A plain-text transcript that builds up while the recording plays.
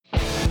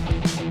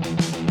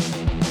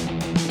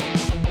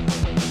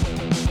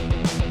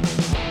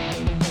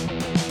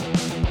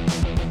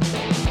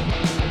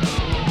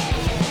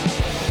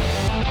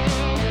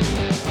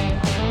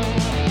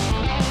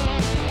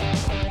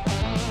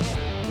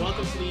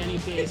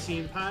NEPA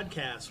Scene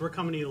Podcast. We're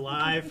coming to you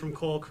live from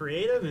Cole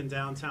Creative in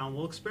downtown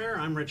Wilkes-Barre.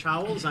 I'm Rich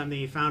Howells. I'm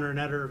the founder and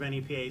editor of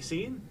NEPA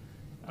Scene.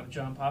 I'm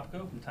John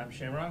Popko from Time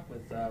Shamrock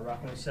with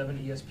Rock 107,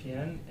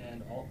 ESPN,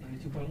 and Alt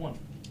 92.1.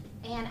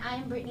 And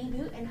I'm Brittany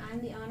Boot, and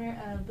I'm the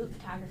owner of Boot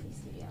Photography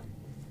Studio.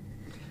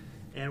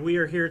 And we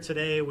are here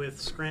today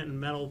with Scranton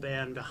metal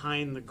band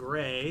Behind the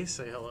Gray.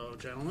 Say hello,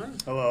 gentlemen.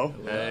 Hello.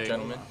 Hey,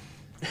 gentlemen.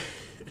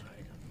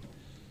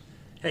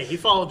 Hey, he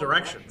followed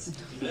directions.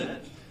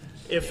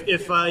 If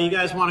you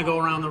guys want to go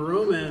around the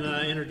room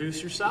and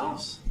introduce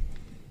yourselves.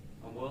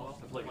 I'm Will.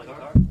 I play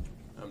guitar.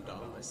 I'm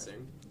Dom. I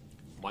sing.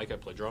 Mike. I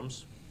play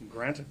drums.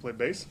 Grant, I play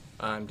bass.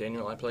 I'm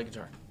Daniel. I play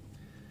guitar.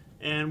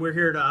 And we're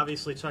here to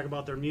obviously talk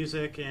about their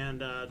music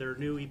and their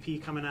new EP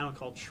coming out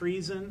called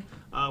Treason,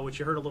 which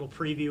you heard a little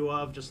preview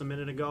of just a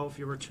minute ago if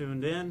you were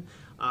tuned in.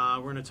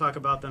 We're going to talk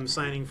about them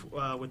signing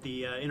with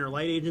the Inner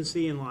Light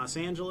Agency in Los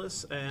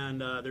Angeles.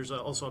 And there's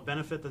also a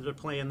benefit that they're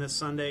playing this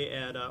Sunday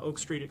at Oak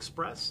Street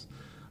Express,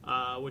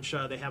 which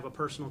they have a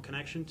personal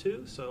connection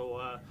to.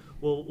 So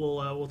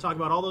we'll talk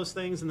about all those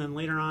things, and then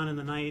later on in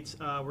the night,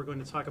 we're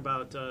going to talk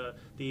about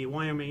the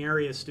Wyoming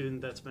area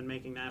student that's been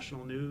making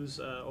national news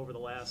over the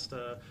last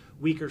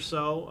week or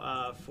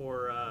so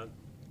for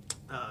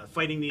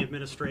fighting the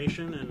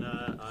administration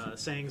and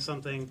saying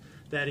something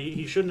that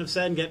he shouldn't have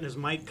said and getting his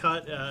mic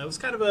cut. It was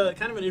kind of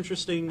an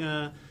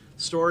interesting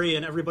story,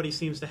 and everybody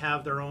seems to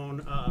have their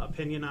own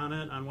opinion on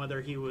it, on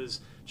whether he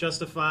was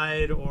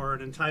justified or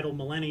an entitled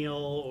millennial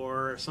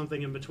or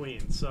something in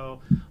between. So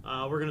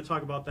we're going to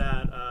talk about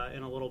that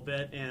in a little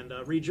bit and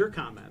read your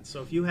comments.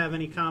 So if you have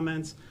any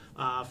comments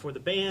for the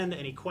band,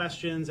 any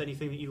questions,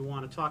 anything that you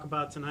want to talk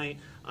about tonight,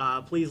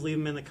 please leave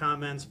them in the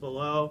comments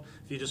below.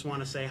 If you just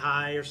want to say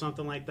hi or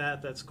something like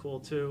that, that's cool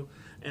too.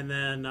 And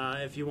then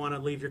if you want to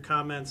leave your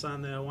comments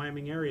on the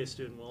Wyoming area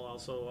student, we'll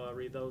also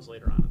read those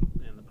later on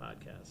in the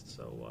podcast.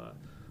 So,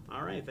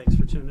 all right, thanks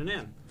for tuning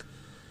in.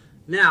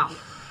 Now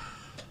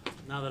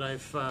that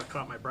I've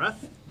caught my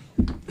breath,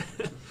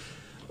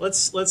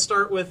 let's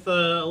start with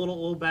a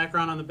little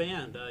background on the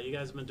band. You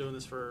guys have been doing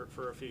this for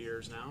a few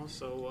years now,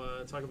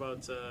 so talk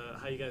about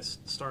how you guys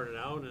started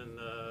out and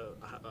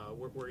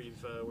where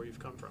you've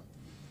come from.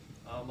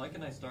 Mike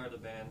and I started the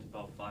band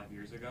about 5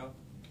 years ago.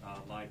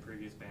 My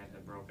previous band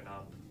had broken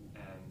up,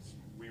 and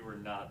we were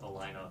not the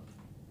lineup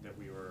that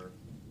we were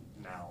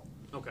now.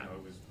 Okay. You know,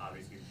 it was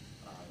obviously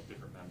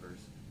different members,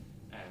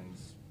 and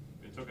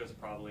it took us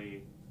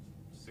probably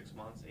 6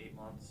 months, 8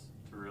 months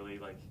to really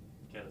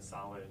get a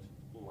solid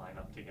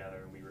lineup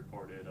together. And we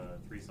recorded a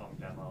 3-song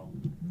demo,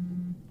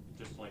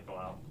 just to go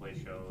out and play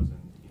shows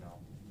and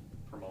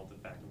promote the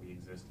fact that we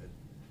existed,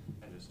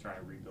 and just try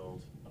to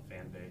rebuild a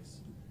fan base.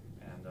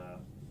 And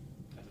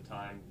at the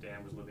time,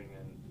 Dan was living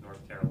in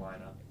North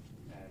Carolina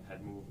and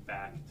had moved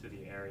back to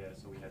the area,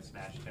 so we had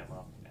snatched him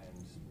up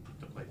and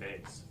to play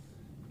bass.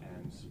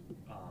 And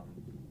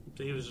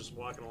so he was just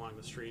walking along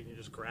the street and you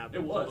just grabbed it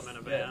him, was, pulled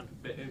him in a van.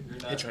 You're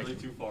not really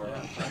too far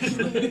off,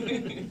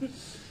 actually.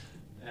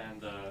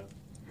 And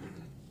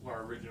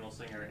our original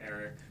singer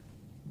Eric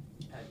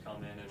had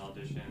come in and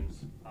auditioned,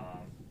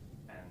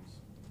 and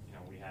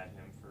we had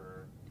him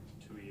for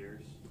 2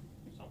 years,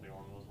 something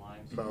along those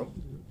lines. About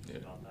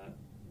that.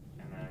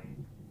 And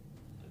then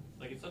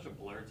it's such a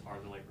blur, it's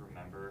hard to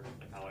remember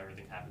how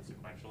everything happened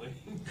sequentially.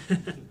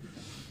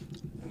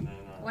 And then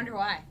Wonder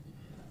why.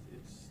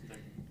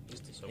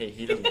 Hey,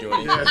 he doesn't do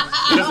anything.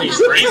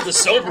 He's the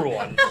sober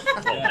one.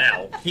 Well,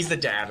 now. He's the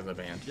dad of the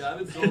band. Yeah, I've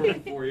been sober for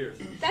 4 years.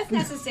 That's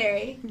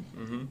necessary.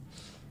 Mm-hmm.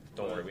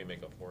 Don't worry, we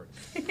make up for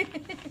it.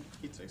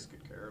 He takes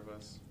good care of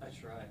us. I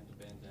try,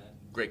 the band dad.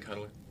 Great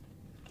cuddler.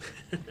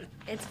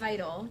 It's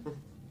vital.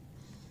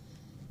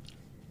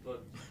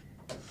 But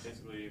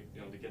basically,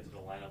 to get to the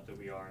lineup that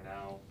we are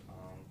now,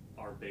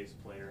 our bass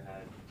player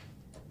had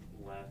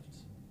left.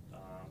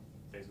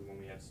 Basically, when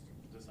we had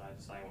decided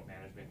to sign with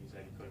management, he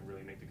said he couldn't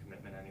really make the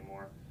commitment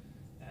anymore,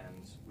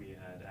 and we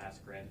had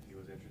asked Grant if he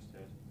was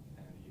interested,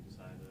 and he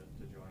decided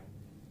to join.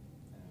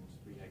 And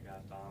we had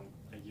got Dom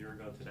a year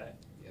ago today.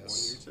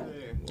 Yes. 1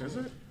 year today. Is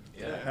it?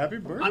 Yeah. Happy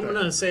birthday. I'm going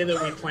to say that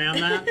we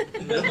planned that.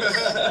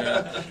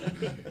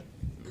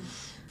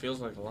 Feels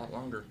like a lot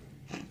longer.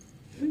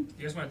 You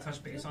guys want to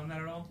touch base on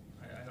that at all?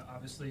 I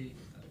obviously,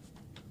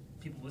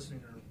 people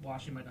listening or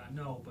watching might not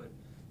know, but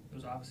there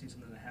was obviously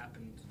something that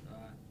happened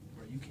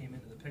where you came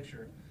into the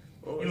picture.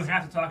 Well, You don't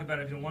have to talk about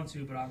it if you don't want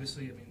to, but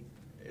obviously, I mean...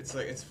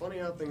 It's funny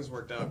how things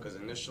worked out, because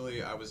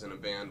initially I was in a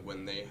band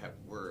when they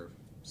were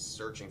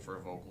searching for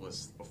a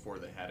vocalist before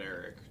they had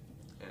Eric,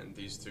 and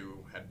these two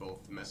had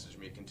both messaged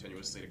me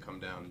continuously to come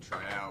down and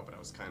try out, but I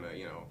was kind of,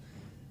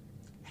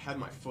 had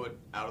my foot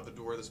out of the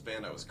door of this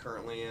band I was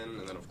currently in,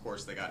 and then of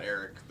course they got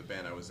Eric, the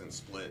band I was in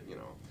split,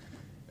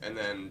 and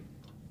then,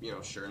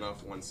 sure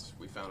enough, once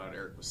we found out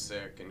Eric was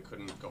sick and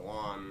couldn't go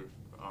on,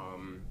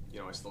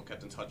 I still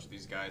kept in touch with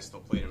these guys,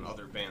 still played in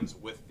other bands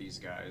with these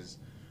guys,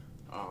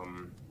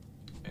 and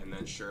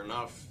then sure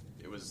enough,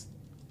 it was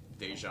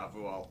deja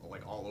vu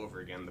all over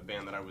again. The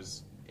band that I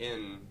was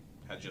in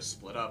had just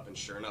split up, and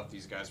sure enough,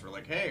 these guys were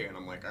like, hey, and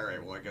I'm like, all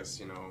right, well, I guess,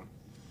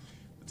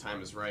 the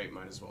time is right,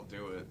 might as well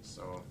do it.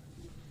 So,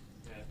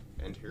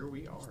 Yeah. and here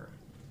we are.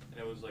 And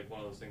it was like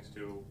one of those things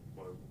too,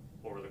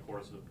 over the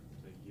course of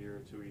the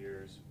year, 2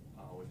 years,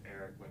 with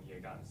Eric when he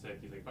had gotten sick,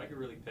 he's like, if I could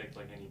really pick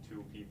like any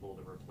two people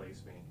to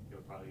replace me, it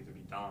would probably either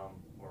be Dom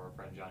or our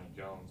friend Johnny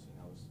Jones, and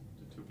that was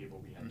the two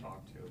people we had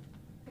talked to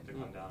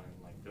come down and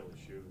like fill his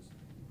shoes.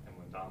 And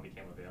when Dom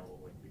became available,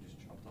 like we just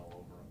jumped all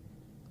over him.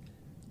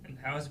 And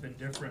how has it been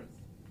different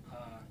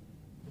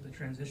with the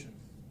transition?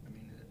 I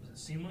mean, was it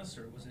seamless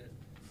or was it?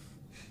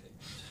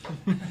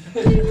 One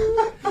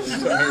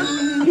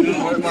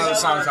of the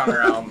songs on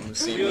our album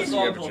was We have a Seamless.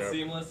 song You called have a joke.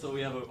 Seamless, so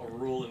we have a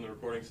rule in the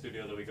recording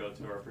studio that we go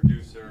to. Our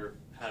producer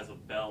has a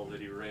bell that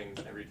he rings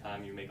every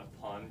time you make a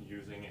pun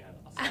using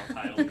a song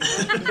title. He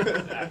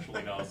doesn't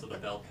actually know, so the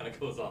bell kind of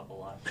goes off a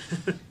lot.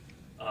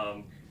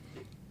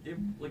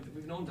 Like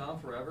we've known Dom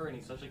forever, and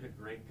he's such like a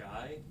great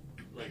guy.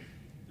 Like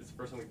this is the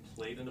first time we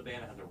played in the band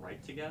and had to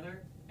write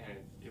together, and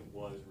it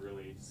was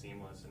really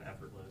seamless and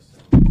effortless.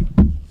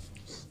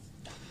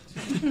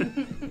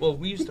 Well,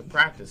 we used to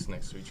practice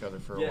next to each other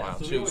for a Yeah, while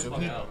so we too. always So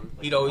hung out,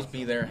 like, he'd always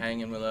be there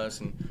hanging with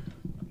us, and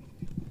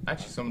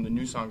actually some of the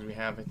new songs we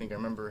have, I think I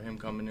remember him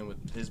coming in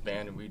with his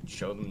band, and we'd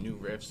show them new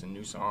riffs and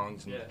new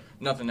songs, and Yeah.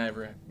 nothing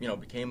ever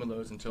became of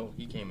those until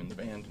he came in the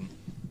band, and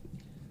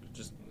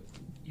just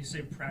You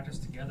say practice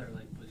together,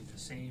 like the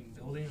same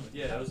building? Like,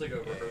 Yeah, it was like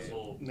a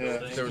rehearsal Yeah.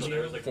 building. There was so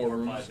there was like 4 4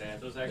 or 5 rooms.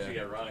 bands. It was actually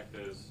Yeah. ironic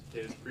because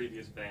his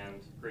previous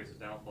band, Grace's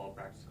Downfall,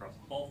 practiced across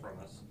the hall from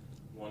us.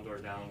 One door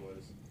down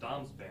was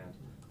Dom's band,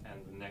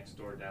 and the next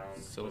door down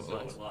was Silhouette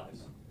Silhouette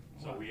Lives.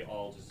 So we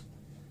all just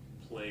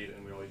played,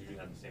 and we always usually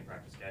had the same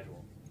practice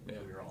schedule. Yeah.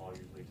 So we were all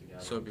usually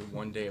together. so it'd be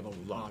one day of a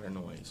lot of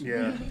noise.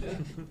 Yeah.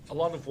 A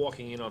lot of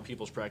walking in on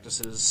people's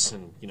practices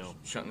and,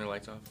 Shutting their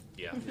lights off.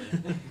 yeah.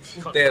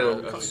 They had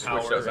a Cutting switch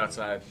power. that was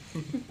outside.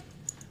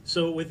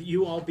 So with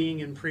you all being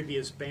in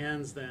previous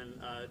bands,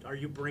 then are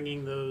you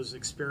bringing those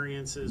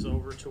experiences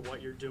over to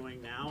what you're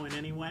doing now in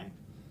any way?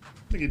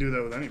 I think you do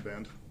that with any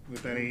band.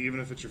 With any, even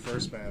if it's your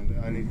first band,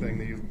 anything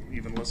that you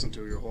even listen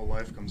to your whole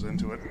life comes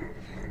into it.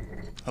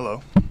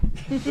 Hello.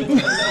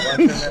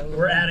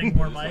 We're adding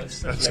more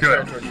mics. That's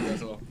good.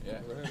 Yeah.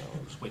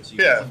 Wait, so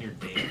you Yeah. guys on your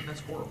date? That's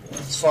horrible.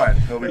 It's fine.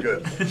 It'll be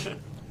good.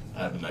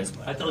 I have a nice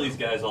I tell these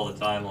guys all the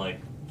time, like,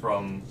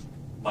 from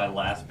my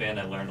last band,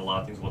 I learned a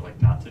lot of things what,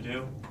 like, not to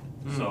do.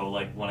 So,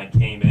 like, when I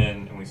came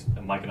in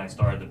and Mike and I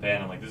started the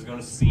band, I'm like, this is going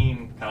to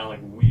seem kind of,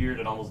 like, weird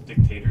and almost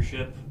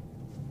dictatorship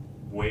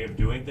way of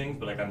doing things,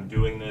 but, like, I'm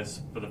doing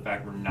this for the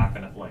fact we're not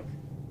going to, like,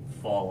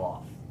 fall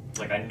off.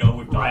 Like, I know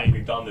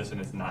we've done this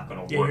and it's not going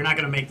to work. Yeah, you're not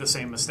going to make the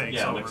same mistakes.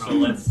 Yeah, over like, and so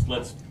over.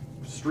 let's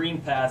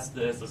stream past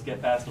this, let's get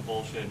past the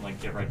bullshit and,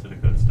 like, get right to the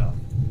good stuff.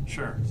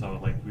 Sure. So,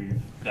 like,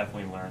 we've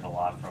definitely learned a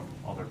lot from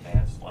other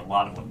bands, a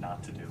lot of what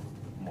not to do,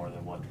 more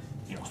than what,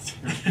 to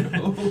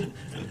do.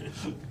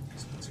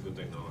 That's a good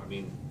thing, though. I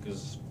mean,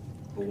 because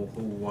who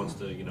wants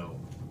to,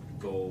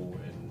 go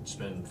and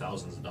spend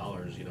thousands of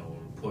dollars, and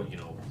put,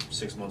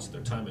 6 months of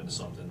their time into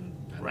something,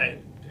 and,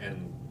 Right.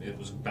 And it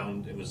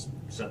was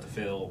set to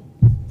fail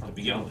from the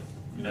beginning.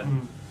 Yeah.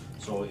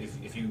 So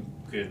if you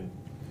could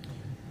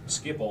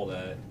skip all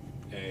that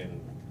and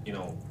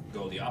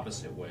go the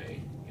opposite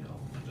way,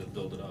 just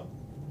build it up,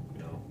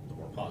 the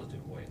more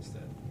positive way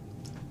instead.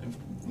 And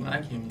when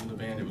I came into the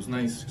band, it was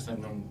nice because I've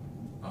known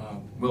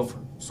Will for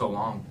so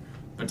long,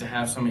 but to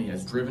have somebody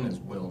as driven as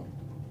Will,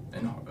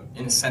 and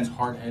in a sense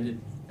hard-headed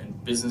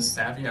and business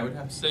savvy, I would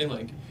have to say,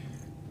 like,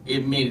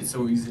 it made it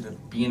so easy to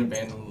be in a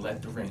band and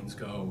let the reins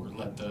go, or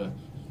let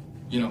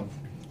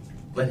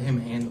let him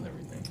handle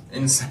everything.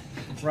 And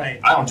Right.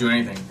 I don't do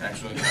anything,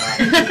 actually.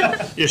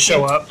 You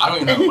show up. I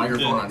don't even have a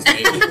microphone on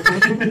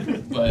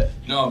stage. But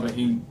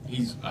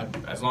he's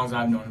as long as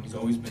I've known him, he's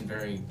always been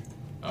very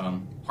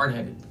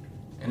hard-headed,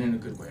 and in a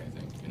good way, I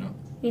think.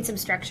 Need some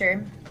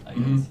structure. I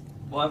guess.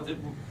 Well, it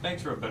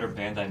makes for a better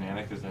band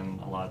dynamic because then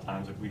a lot of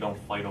times, like, we don't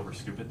fight over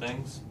stupid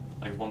things.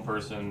 Like, if one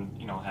person,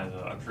 has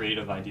a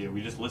creative idea,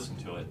 we just listen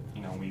to it.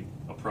 We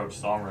approach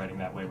songwriting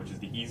that way, which is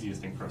the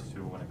easiest thing for us to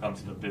do when it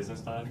comes to the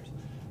business times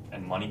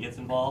and money gets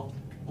involved.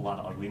 A lot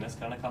of ugliness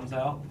kind of comes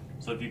out.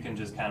 So if you can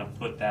just kind of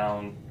put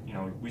down,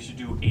 we should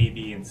do A,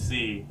 B, and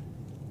C.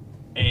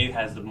 A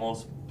has the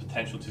most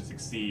potential to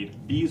succeed.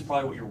 B is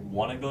probably what you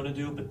want to go to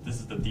do, but this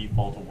is the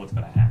default of what's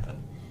going to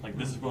happen. Like,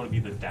 this is going to be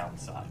the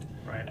downside.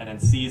 Right. And then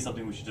C is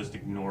something we should just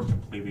ignore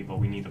completely, but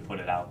we need to put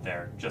it out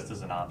there just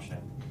as an option,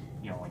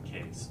 in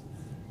case.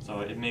 So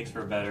it makes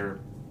for a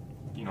better,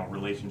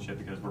 relationship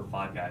because we're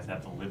 5 guys that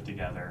have to live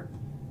together,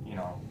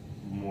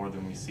 more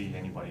than we see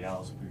anybody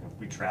else.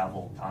 We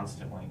travel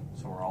constantly,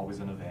 so we're always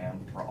in a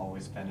van. We're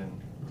always spending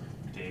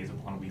days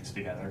upon weeks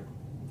together.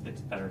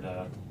 It's better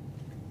to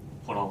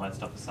put all that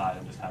stuff aside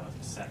and just have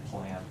a set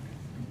plan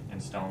in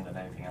stone than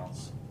anything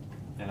else.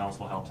 And it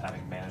also helps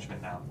having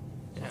management now.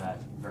 So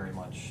that very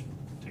much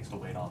takes the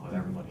weight off of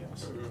everybody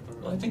else.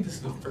 Well, I think this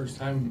is the first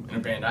time in a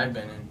band I've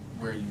been in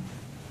where you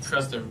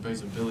trust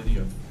everybody's ability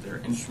of their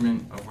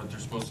instrument, of what they're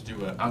supposed to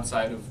do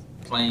outside of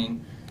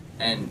playing.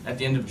 And at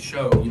the end of the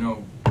show,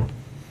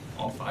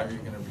 all 5 of you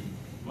are going to be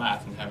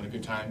laughing, having a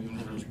good time. Even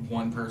if there's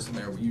one person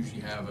there, we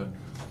usually have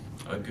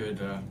a good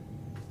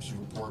just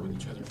rapport with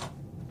each other.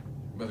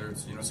 Whether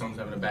it's, someone's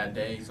having a bad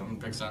day, someone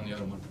picks on the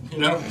other one,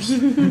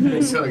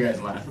 makes the other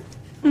guys laugh.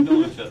 We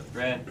know each other.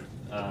 Grant,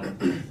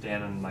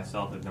 Dan, and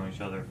myself have known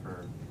each other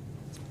for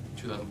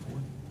 2004.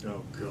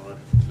 Oh God.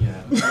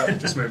 yeah, It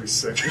just made me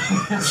sick. a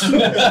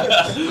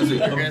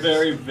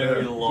very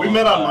very long. We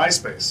met on time.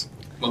 MySpace.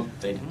 Well,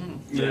 they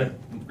didn't. Yeah,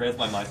 Grant's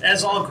my MySpace.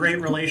 As all great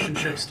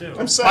relationships do. I'm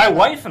My sad.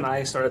 wife and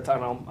I started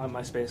talking on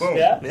MySpace. Boom.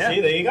 Yeah? Yeah. See,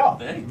 there you go.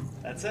 Hey,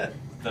 That's it.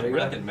 we're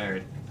not getting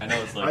married. I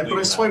know it's like. But I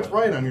legal swiped now, but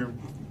right on your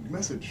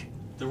message.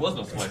 There was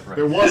no swipe right.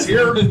 There was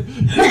here.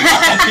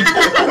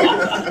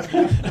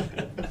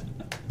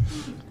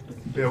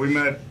 Yeah, we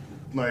met,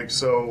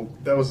 so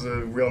that was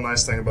the real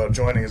nice thing about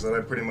joining is that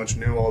I pretty much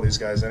knew all these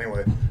guys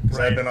anyway. Because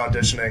I had been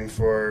auditioning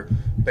for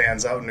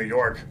bands out in New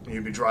York, and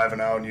you'd be driving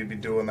out and you'd be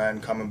doing that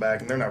and coming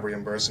back, and they're not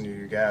reimbursing you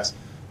your gas.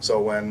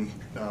 So when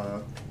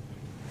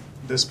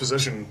this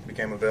position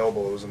became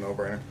available, it was a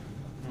no-brainer.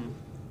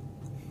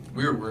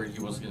 We were worried he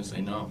wasn't going to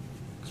say no.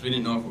 Because we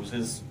didn't know if it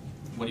was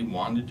what he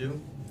wanted to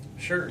do.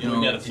 Sure.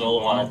 We had a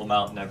solo album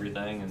out and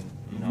everything,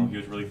 and he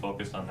was really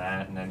focused on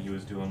that. And then he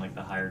was doing like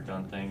the hired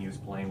gun thing. He was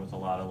playing with a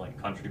lot of like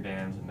country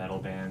bands and metal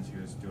bands. He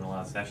was doing a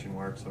lot of session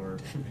work. So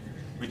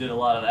we did a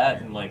lot of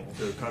that, and like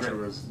The country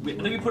was. I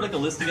think we put like a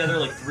list together,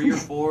 like 3 or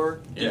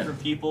 4 Yeah.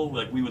 different people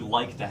like we would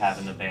like to have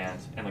in the band,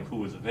 and like who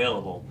was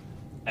available.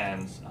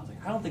 And I was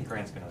like, I don't think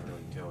Grant's gonna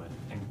really do it.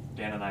 And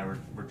Dan and I were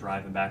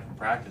driving back from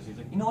practice. He's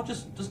like, you know what,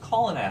 just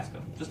call and ask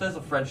him, just as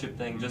a friendship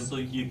thing, just so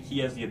he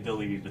has the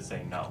ability to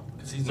say no.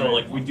 'Cause he's So not-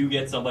 like we do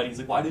get somebody. He's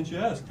like, why didn't you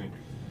ask me?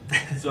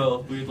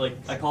 So we like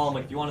I call him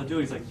like, do you want to do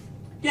it? He's like,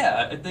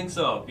 yeah, I think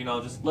so.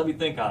 Just let me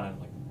think on it. I'm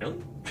like,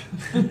 really?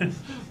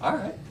 All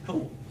right,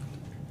 cool.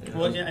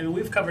 Well, yeah, I mean,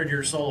 we've covered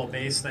your solo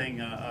bass thing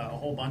a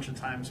whole bunch of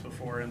times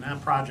before, and that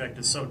project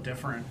is so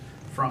different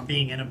from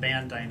being in a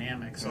band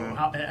dynamic. So,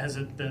 how, has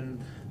it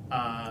been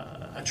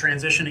a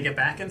transition to get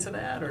back into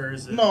that, or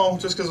is it? No,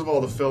 just because of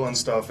all the fill-in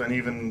stuff, and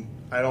even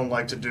I don't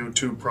like to do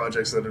 2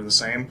 projects that are the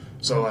same.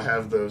 So I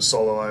have the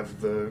solo, I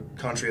have the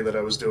country that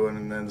I was doing,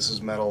 and then this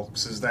is metal.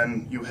 Because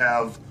then you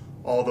have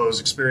all those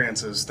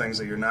experiences, things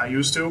that you're not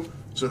used to.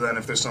 So then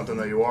if there's something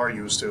that you are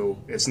used to,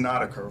 it's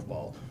not a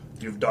curveball.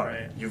 You've done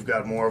it. You've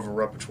got more of a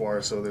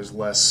repertoire, so there's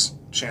less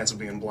chance of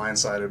being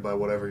blindsided by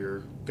whatever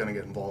you're going to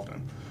get involved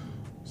in.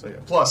 So yeah.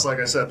 Plus, like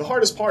I said, the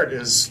hardest part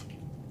is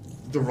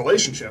the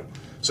relationship.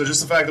 So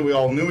just the fact that we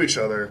all knew each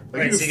other,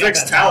 like Right, you so can you got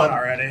fix that down talent.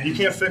 already. You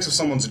can't fix if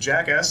someone's a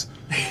jackass.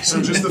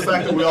 So just the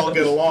fact that we all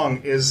get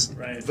along is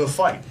Right. the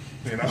fight,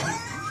 Yeah.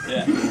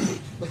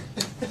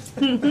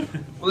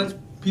 Well, that's,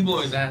 people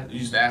always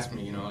used to ask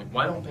me, like,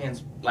 why don't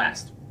bands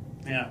last?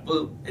 Yeah.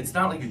 Well, it's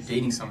not like you're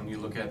dating someone. You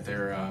look at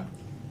their,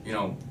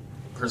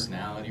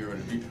 personality or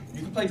whatever. You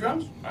can play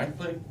drums. I can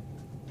play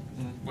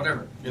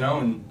whatever,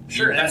 and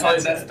Sure, That's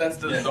and all. That's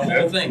the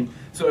whole thing.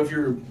 So if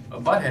you're a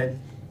butthead,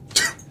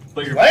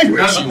 But you're Language.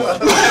 I'm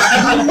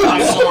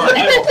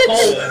sorry.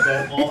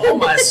 Oh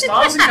my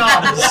stars and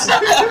goddess.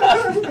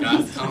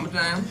 gotta calm it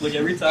down. like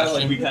every time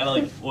like we kind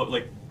of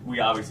we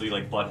obviously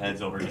like butt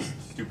heads over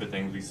just stupid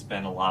things. We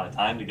spend a lot of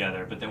time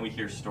together, but then we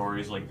hear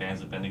stories like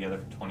bands that have been together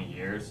for 20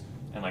 years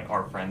and like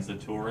our friends that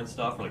tour and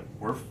stuff. We're like,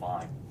 we're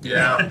fine.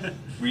 Yeah.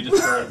 We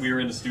were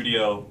in the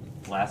studio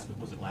last night?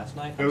 It was last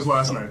night. Was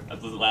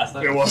it last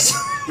night? It was.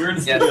 We were in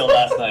the studio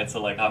last night,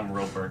 so like I'm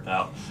real burnt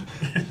out.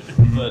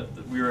 But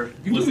we were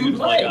listening to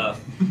like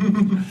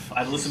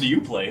I listened to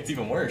you play. It's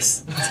even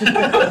worse. Just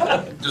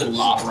a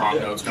lot of wrong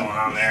notes going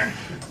on there.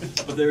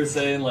 But they were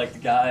saying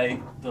like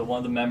one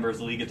of the members,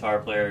 the lead guitar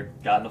player,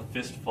 got in a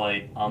fist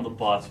fight on the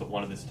bus with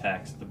one of his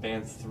techs. The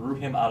band threw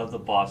him out of the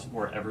bus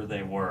wherever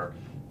they were.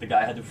 The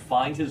guy had to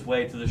find his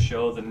way to the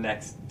show the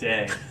next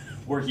day,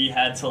 where he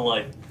had to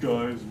like,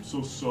 guys, I'm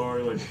so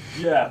sorry, like,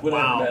 yeah,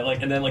 whatever, Wow. man.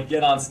 Like, and then like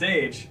get on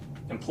stage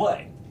and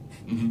play.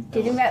 Do you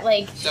think that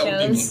like That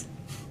would be shows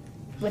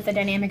with the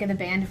dynamic of the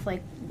band if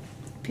like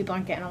people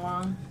aren't getting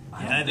along?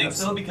 Yeah, I think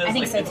so because I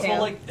think like so, it's too. all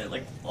like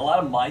a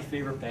lot of my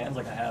favorite bands.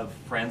 Like I have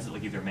friends that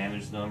like either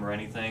manage them or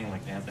anything.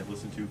 Like bands I've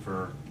listened to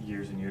for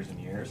years and years and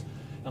years.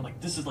 And I'm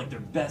like, this is like their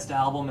best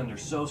album, and they're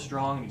so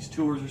strong, and these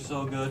tours are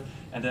so good.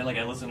 And then like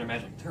I listen to their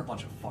magic, like, they're a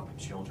bunch of fucking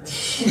children.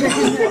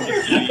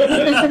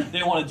 They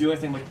don't want to do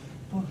anything. Like,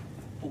 well,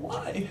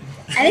 why?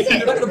 I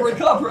think They're not gonna break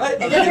up, right?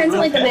 It depends on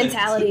like the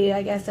mentality,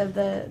 I guess, of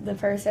the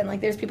person.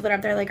 Like, there's people that are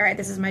up there like, all right,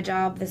 this is my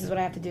job, this is what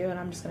I have to do, and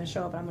I'm just gonna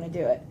show up and I'm gonna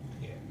do it.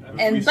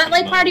 But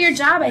like part of your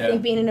job, I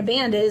think, being in a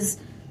band is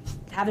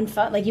having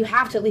fun. Like, you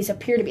have to at least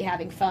appear to be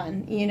having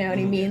fun. You know what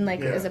I mean?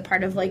 Like, as a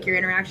part of like your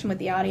interaction with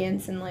the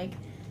audience and like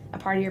a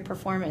part of your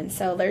performance.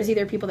 So there's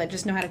either people that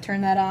just know how to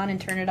turn that on and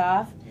turn it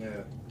off,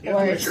 Yeah.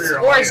 or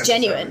it's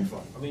genuine.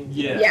 I mean,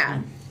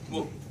 Yeah.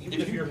 Well, even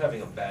if you're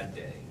having a bad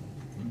day,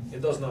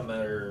 it does not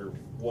matter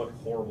what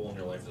horrible in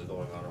your life is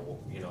going on, or what,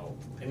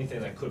 anything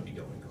that could be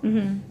going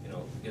on.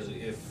 Because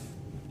if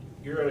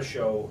you're at a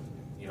show,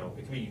 it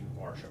could be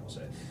our show,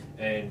 say,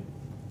 and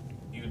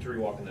you 3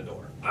 walk in the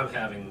door. I'm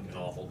having an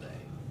awful day.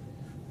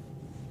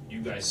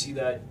 You guys see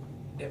that,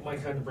 it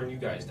might kind of bring you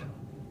guys down.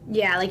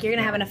 Yeah, like you're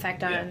gonna have an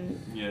effect on.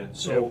 Yeah.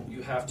 So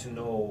you have to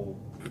know,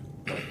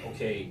 like,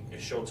 okay,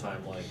 it's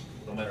showtime. Like,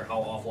 no matter how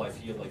awful I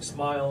feel, like,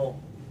 smile.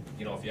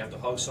 You know, if you have to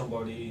hug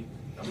somebody.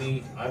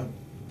 You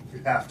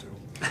have to.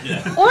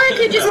 Yeah. Or it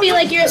could just be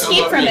like you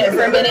escape from it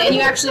for a minute and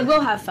you actually will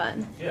have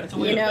fun. Yeah.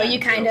 You know, you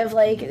kind of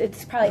like,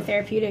 it's probably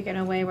therapeutic in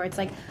a way where it's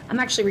like, I'm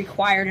actually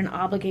required and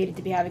obligated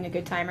to be having a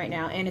good time right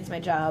now and it's my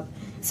job.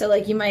 So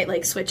like you might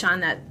like switch on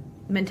that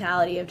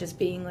mentality of just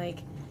being like,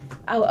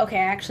 oh, okay,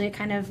 I actually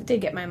kind of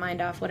did get my mind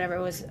off whatever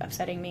was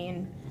upsetting me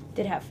and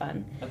did have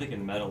fun. I think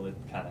in metal it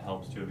kind of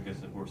helps too because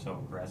we're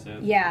so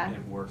aggressive. Yeah.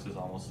 It works as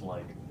almost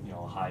like, you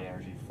know, a high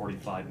energy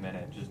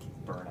 45-minute just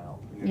burnout.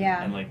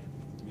 Yeah. And like,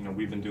 you know,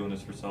 we've been doing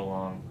this for so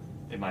long.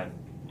 In my,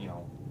 you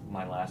know,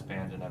 my last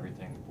band and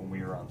everything, when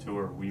we were on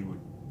tour, we would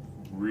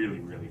really,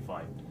 really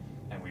fight.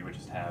 And we would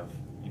just have,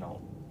 you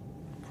know,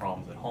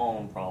 problems at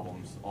home,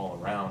 problems all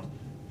around.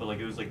 But like,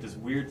 it was like this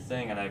weird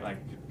thing, and I could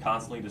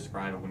constantly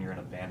describe it when you're in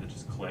a band that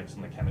just clicks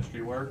and the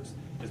chemistry works,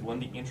 is when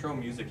the intro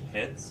music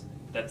hits,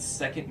 that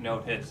second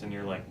note hits and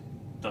you're like,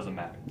 doesn't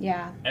matter.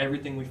 Yeah.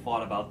 Everything we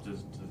fought about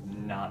does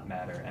not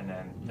matter. And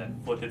then that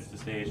foot hits the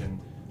stage and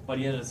by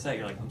the end of the set,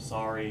 you're like, I'm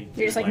sorry.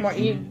 You're just like more,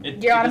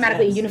 it you're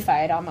automatically just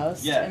unified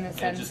almost. Yeah, in a and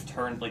sense. it just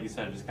turns, like you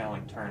said, it just kind of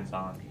like turns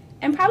on.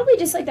 And probably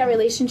just like that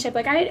relationship.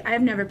 Like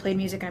I've never played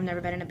music. I've never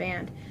been in a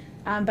band.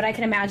 But I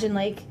can imagine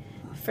like,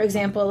 for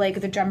example, like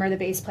the drummer or the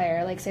bass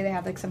player, like say they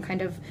have like some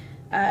kind of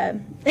like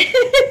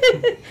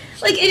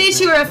an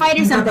issue or a fight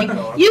or something.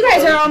 You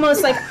guys are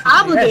almost like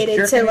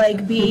obligated to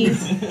like be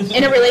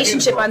in a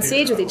relationship on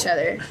stage with each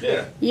other.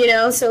 Yeah. You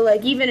know, so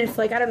like even if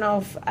like I don't know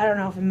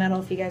if in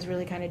metal if you guys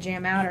really kind of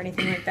jam out or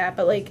anything like that,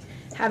 but like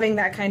having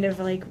that kind of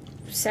like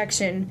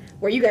section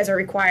where you guys are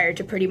required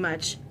to pretty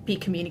much be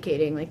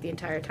communicating like the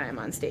entire time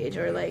on stage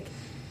or like,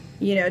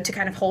 you know, to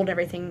kind of hold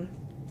everything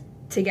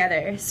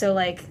together. So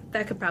like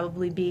that could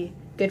probably be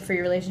good for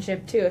your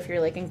relationship too if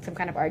you're like in some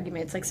kind of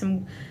argument. It's like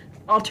some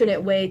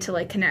alternate way to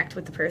like connect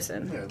with the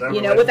person, that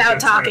you know, without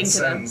talking to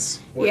them.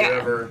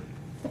 Whatever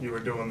you were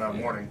doing that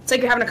morning. It's like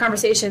you're having a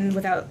conversation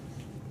without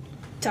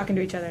talking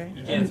to each other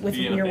and with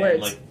your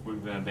words. Like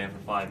we've been in a band for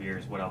 5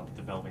 years without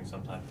developing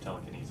some type of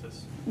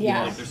telekinesis. Yeah. You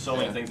know, like there's so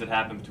many things that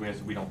happen between us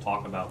that we don't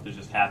talk about that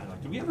just happen.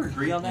 Like, do we ever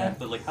agree on that? Yeah.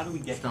 But like, how do we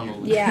get here?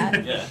 Yeah.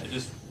 Yeah, it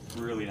just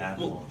really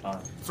happens all the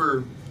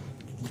time.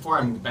 Before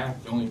I moved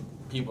back, the only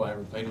people I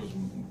ever played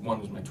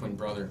was my twin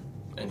brother,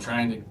 and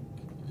trying to,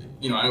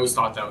 you know, I always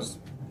thought that was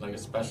like a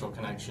special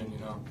connection, you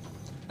know.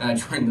 And I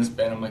joined this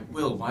band. I'm like,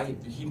 Will, why?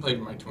 He played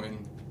with my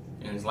twin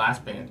in his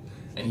last band,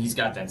 and he's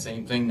got that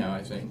same thing now,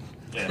 I think.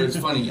 Yeah. But it's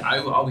funny.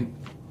 I'll be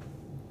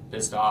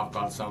pissed off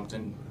about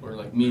something, or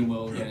like me and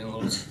Will getting a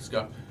little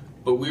stuff.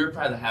 But we were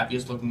probably the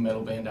happiest looking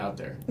metal band out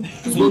there.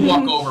 Because we'd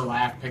walk over,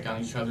 laugh, pick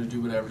on each other,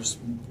 do whatever.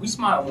 We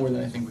smile more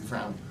than I think we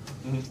frown.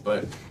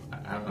 But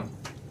I don't know.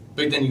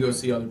 But then you go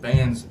see other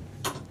bands,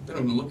 they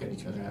don't even look at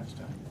each other half the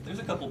time. There's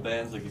a couple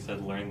bands, like you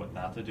said, learning what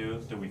not to do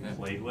that we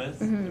played with.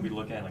 That we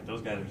look at like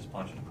those guys are just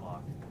punching the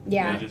clock.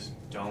 Yeah. They just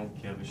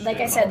don't give a shit. Like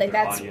I said, like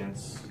about that's their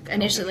audience.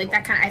 initially like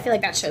that kind of. I feel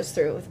like that shows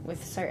through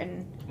with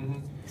certain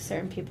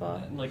Mm-hmm. people.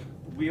 And like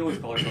we always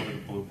call ourselves like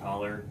a blue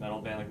collar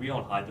metal band. Like we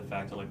don't hide the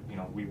fact that like, you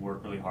know, we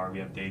work really hard. We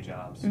have day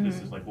jobs. This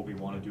is like what we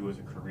want to do as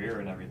a career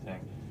and everything.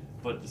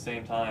 But at the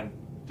same time,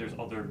 there's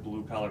other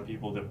blue collar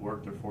people that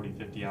work their 40,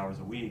 50 hours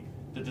a week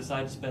that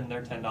decide to spend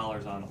their $10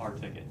 on our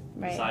ticket.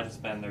 Right. Decide to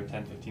spend their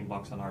 $10,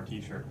 $15 on our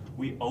t-shirt.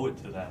 We owe it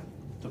to them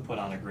to put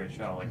on a great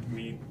show. Like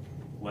we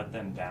let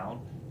them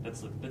down.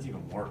 That's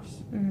even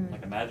worse.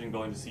 Like imagine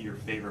going to see your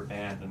favorite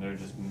band and they're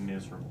just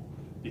miserable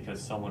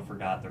because someone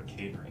forgot their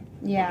catering.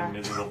 Yeah. Or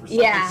they're miserable for something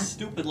Yeah.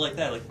 stupid like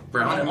that. Like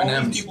Brown all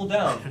M&Ms. these people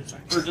down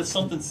for just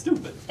something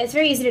stupid. It's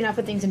very easy to not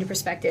put things into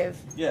perspective.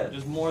 Yeah,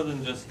 there's more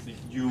than just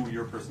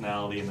your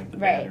personality and like the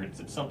Right. band.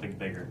 It's something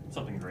bigger,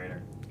 something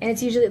greater. And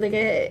it's usually like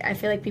I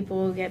feel like people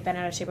will get bent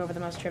out of shape over the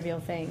most trivial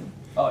thing,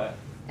 Oh yeah.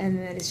 and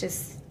then it's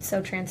just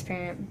so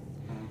transparent.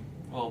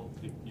 Well,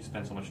 you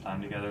spend so much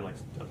time together. Like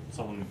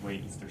someone who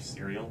eats their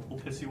cereal will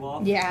piss you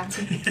off. Yeah.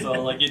 So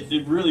like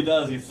it really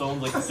does. If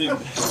someone's like sitting,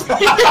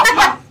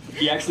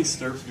 he actually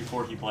slurps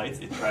before he bites.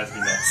 It drives me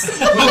nuts.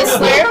 You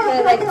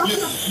slurp,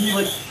 like, You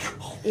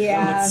like.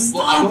 yeah.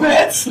 Stop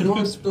it! I don't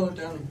want to spill it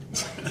down.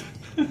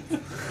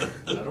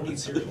 I don't eat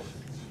cereal.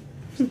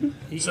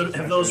 So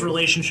have those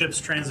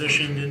relationships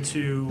transitioned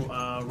into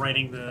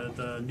writing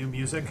the new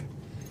music?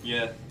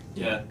 Yeah.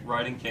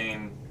 Writing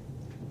came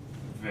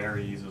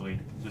very easily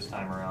this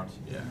time around.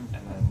 Yeah.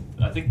 And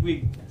then I think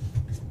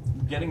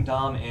getting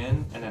Dom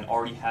in and then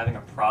already having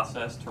a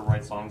process to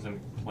write songs in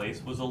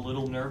place was a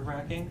little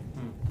nerve-wracking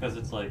because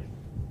it's like,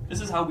 this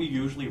is how we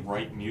usually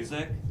write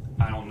music.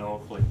 I don't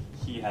know if like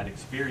he had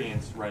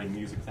experience writing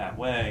music that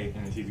way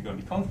and is he going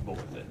to be comfortable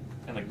with it.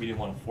 And like we didn't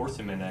want to force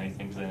him into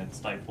anything because then it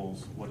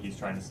stifles what he's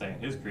trying to say in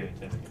his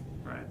creativity.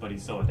 Right. But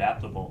he's so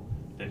adaptable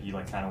that he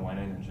like kind of went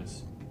in and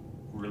just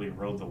really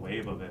rode the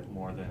wave of it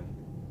more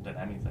than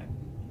anything.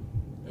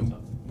 And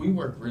we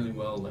work really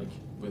well, like,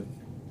 with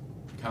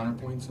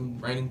counterpoints in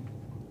writing.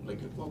 Like,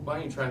 well, why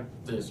don't you try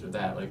this or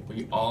that? Like,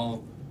 we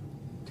all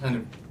kind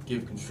of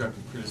give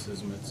constructive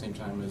criticism at the same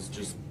time as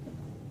just,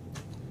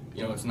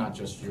 it's not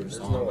just your There's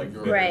song. no like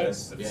your,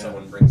 bitterness if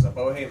someone brings up,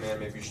 oh hey man,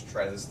 maybe you should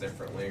try this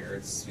differently, or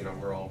it's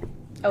we're all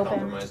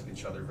compromise with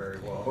each other very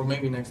well. Or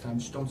maybe next time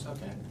just don't suck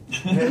at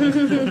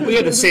it. We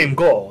had the same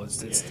goal.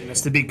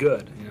 It's to be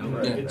good.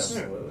 Right, Yeah.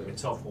 absolutely.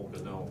 It's helpful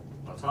to know.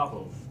 On top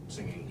of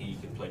singing, he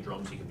can play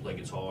drums, he can play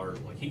guitar,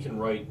 like he can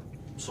write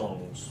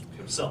songs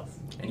himself.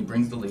 And he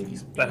brings the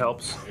ladies. That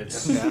helps.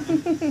 It's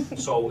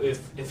so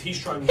if he's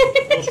trying to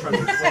explain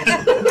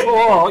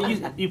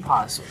Oh, you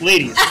pause.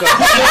 Ladies, go.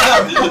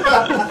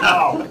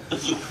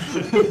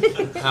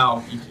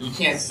 How? You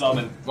can't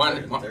summon. More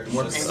There's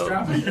paint just-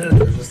 drop?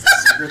 There's just a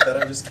secret that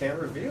I just can't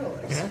reveal,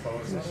 I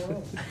suppose. I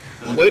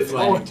don't know. Wait,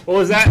 what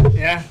was that?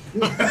 Yeah.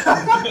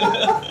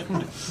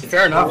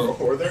 Fair enough.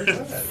 Or there's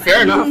that.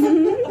 Fair enough.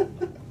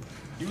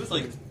 He was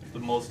like the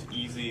most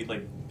easy,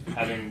 like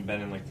having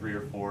been in like 3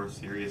 or 4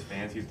 serious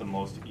bands, he's the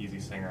most easy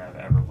singer I've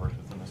ever worked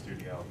with in the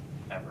studio,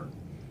 ever.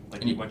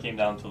 Like when it came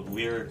down to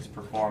lyrics,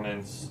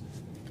 performance,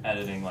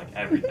 editing, like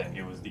everything,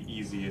 it was the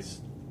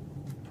easiest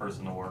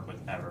person to work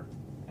with ever.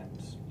 And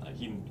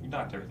he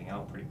knocked everything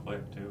out pretty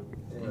quick too.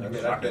 Yeah, I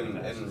mean, I've been in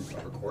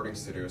a recording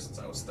studio since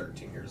I was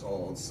 13 years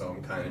old, so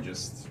I'm kind of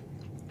just,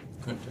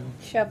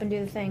 Show up and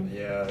do the thing.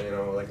 yeah,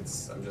 like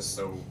I'm just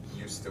so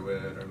used to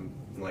it, and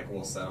like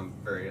Will said, I'm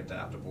very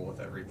adaptable with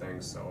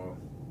everything, so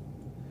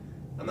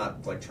I'm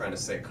not like trying to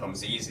say it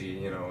comes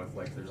easy,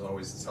 like there's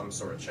always some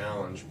sort of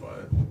challenge,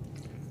 but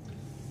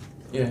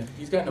Yeah,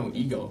 he's got no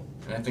ego,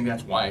 and I think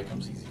that's why it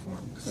comes easy for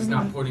him. Because he's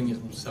not putting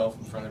himself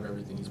in front of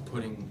everything. He's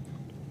putting,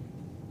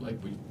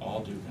 like we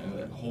all do, kind of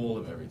that whole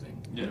of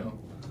everything. Yeah.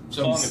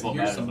 So Song is what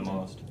matters the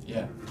most.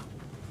 Yeah.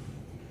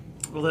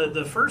 Well,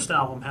 the first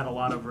album had a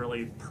lot of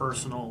really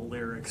personal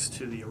lyrics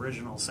to the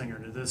original singer.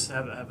 Did this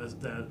have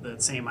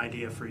that same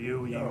idea for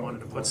you? You wanted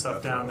to put most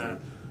stuff down that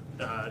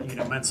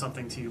definitely. meant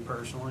something to you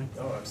personally?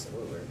 Oh,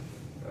 absolutely.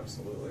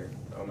 Absolutely.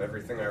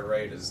 Everything I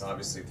write is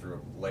obviously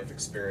through life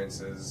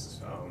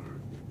experiences,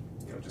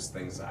 just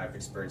things I've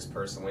experienced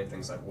personally,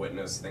 things I've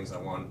witnessed, things I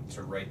want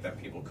to write that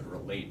people could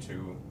relate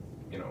to,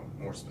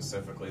 more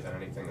specifically than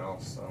anything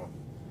else. So,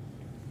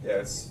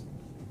 yeah,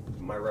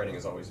 my writing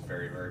is always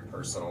very, very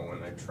personal,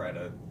 and I try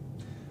to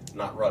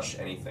not rush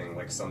anything.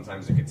 Like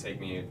sometimes it could take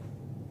me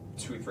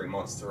 2-3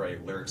 months to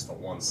write lyrics to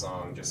one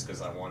song just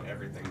because I want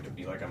everything to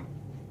be like I'm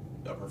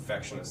a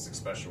perfectionist,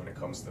 especially when it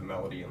comes to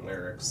melody and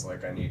lyrics.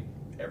 Like I need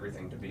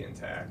everything to be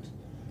intact.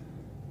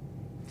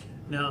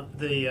 Now,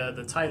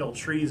 the title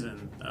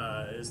 "Treason,"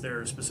 is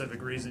there a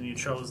specific reason you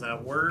chose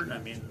that word? I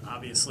mean,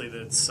 obviously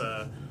that's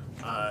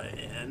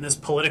in this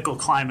political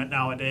climate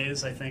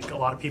nowadays. I think a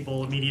lot of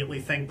people immediately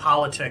think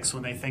politics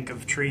when they think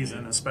of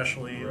treason,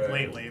 especially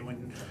lately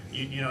when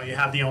you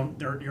have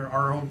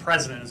our own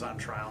president is on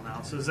trial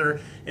now. So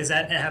is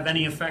that have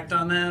any effect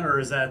on that, or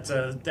is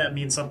that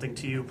mean something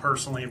to you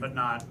personally, but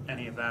not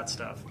any of that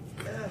stuff?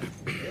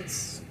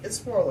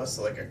 It's more or less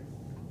like a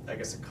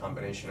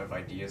combination of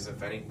ideas,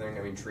 if anything.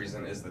 I mean,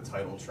 Treason is the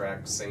title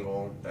track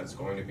single that's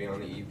going to be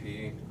on the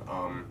EP.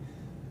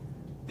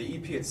 The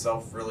EP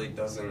itself really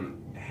doesn't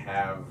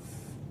have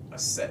a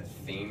set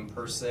theme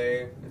per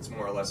se. It's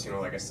more or less,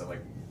 like I said,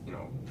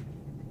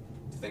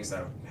 things that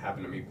have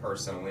happened to me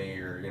personally,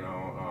 or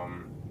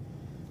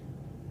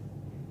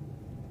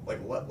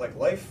like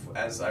life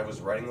as I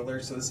was writing the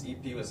lyrics to this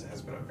EP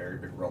has been a very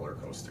big roller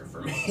coaster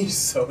for me.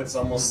 So it's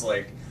almost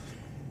like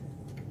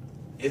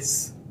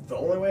it's the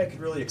only way I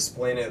could really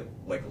explain it,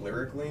 like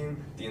lyrically.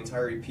 The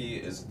entire EP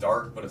is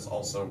dark, but it's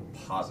also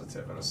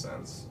positive in a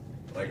sense.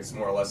 Like it's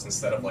more or less,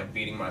 instead of like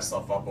beating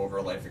myself up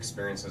over life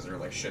experiences or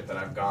like shit that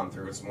I've gone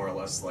through, it's more or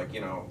less like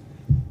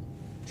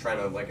trying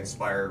to like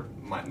inspire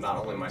not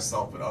only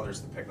myself but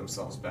others to pick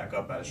themselves back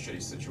up out of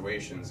shitty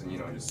situations and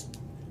just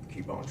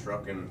keep on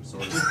trucking, so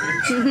to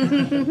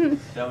speak.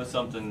 That was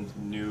something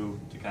new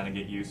to kind of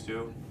get used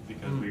to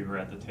because we were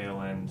at the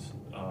tail end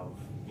of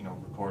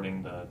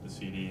recording the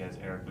CD as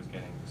Eric was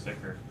getting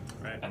sicker,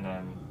 right? And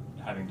then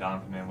having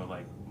Don come in with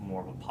like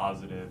more of a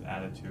positive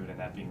attitude and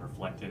that being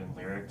reflected in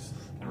lyrics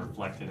and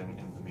reflected in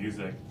the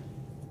music,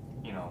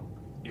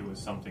 it was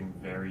something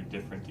very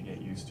different to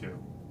get used to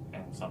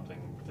and something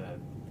that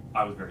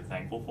I was very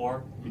thankful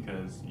for,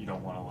 because you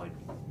don't want to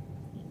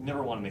you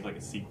never want to make like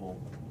a sequel.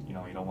 You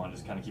don't want to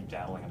just kind of keep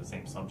dabbling in the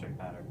same subject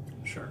matter.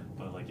 Sure.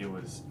 But it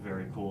was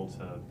very cool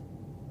to,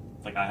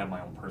 I have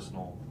my own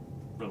personal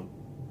real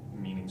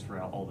meanings for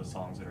all the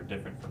songs that are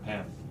different from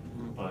him,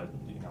 but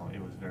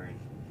it was very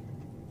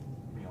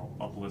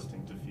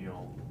uplifting to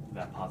feel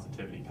that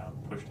positivity kind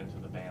of pushed into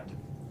the band.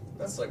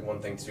 That's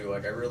one thing too. I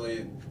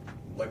really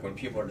when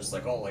people are just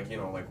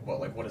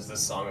what is this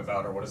song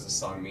about, or what does this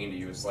song mean to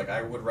you? It's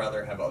I would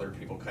rather have other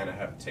people kind of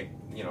have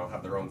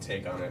their own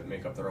take on it,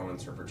 make up their own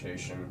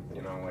interpretation.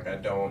 I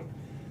don't.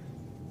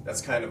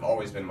 That's kind of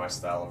always been my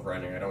style of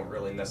writing. I don't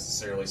really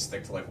necessarily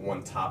stick to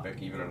one topic,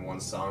 even in one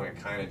song. I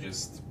kind of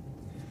just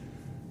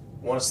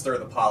want to stir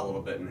the pot a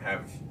little bit and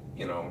have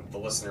the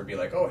listener be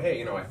like, oh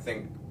hey, I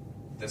think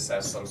this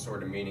has some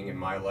sort of meaning in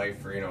my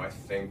life, or I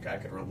think I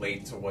could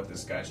relate to what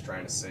this guy's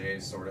trying to say,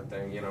 sort of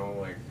thing.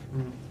 Like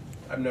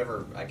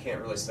I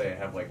can't really say I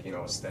have like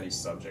a steady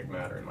subject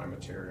matter in my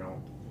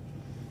material.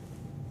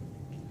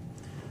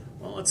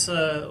 Well, let's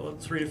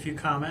read a few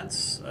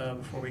comments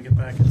before we get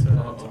back into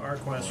to our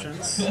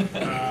questions.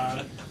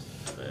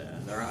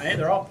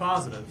 They're all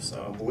positive,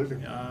 so. I believe it.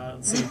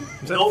 Let's see.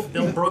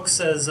 Bill Brooks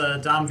says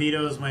Dom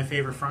Vito is my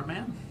favorite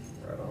frontman.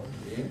 Right on.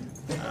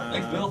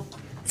 Thanks, Bill.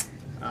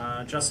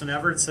 Justin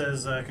Everett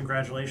says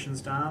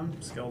congratulations,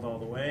 Dom. Skilled all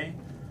the way.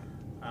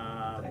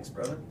 Thanks,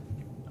 brother.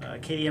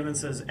 Katie Evans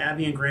says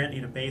Abby and Grant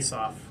need a face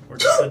off, or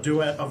just a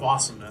duet of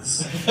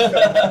awesomeness.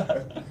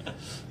 Let's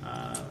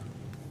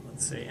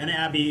see. And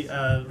Abby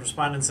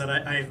responded and said,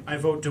 I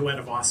vote duet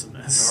of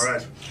awesomeness. All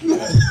right.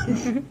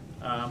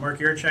 Mark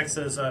Yurchek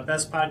says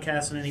best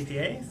podcast in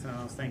NEPA. So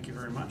thank you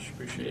very much.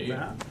 Appreciate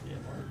that.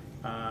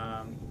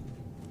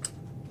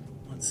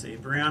 Let's see.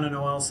 Brianna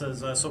Noel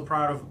says so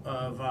proud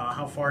of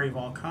how far you've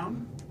all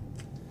come.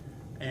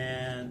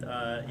 And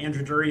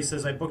Andrew Dury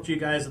says I booked you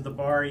guys at the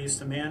bar I used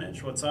to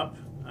manage. What's up?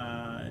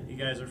 You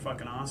guys are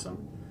fucking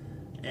awesome.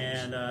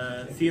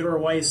 And Theodore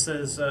Weiss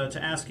says to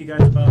ask you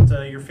guys about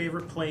your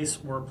favorite place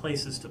or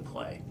places to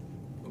play.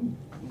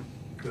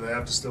 Do they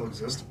have to still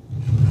exist?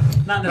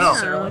 Not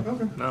necessarily.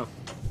 Okay. No.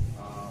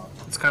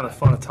 It's kind of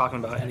fun talking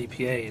about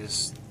NEPA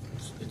is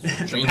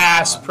It's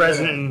past,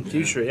 present, and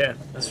future. Yeah.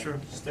 That's true.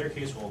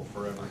 Staircase will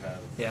forever have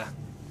Yeah.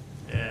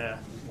 Yeah.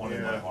 one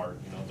in my heart.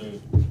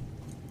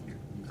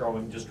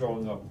 Just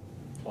growing up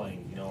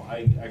playing.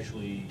 I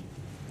actually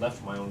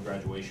left my own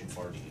graduation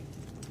party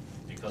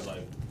because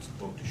I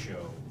booked a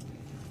show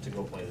to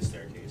go play the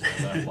Staircase.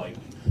 I left like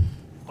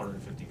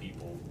 150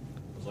 people.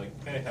 I was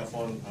like, hey, have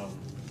fun.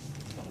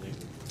 I'm leaving.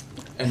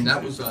 And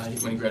that was when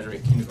he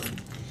graduated kindergarten.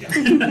 Yeah.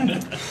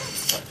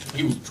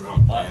 He was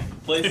drunk.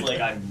 Place like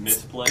I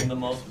miss playing the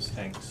most was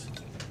Tinks.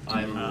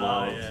 I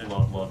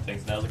love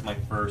Tinks. That was like my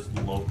first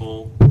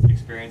local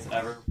experience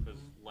ever because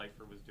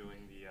Lifer was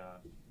doing the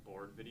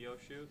board video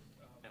shoot,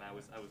 and I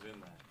was in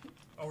that.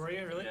 Oh, were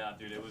you really? Yeah,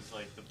 dude, it was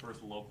like the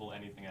first local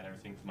anything I'd ever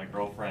seen. Cause my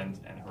girlfriend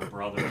and her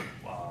brother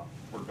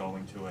were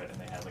going to it,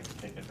 and they had like a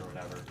ticket or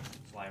whatever.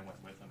 So I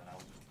went with them, and I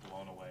was just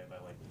blown away by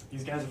like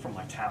these guys are from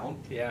my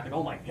town. Yeah. Like,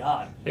 oh my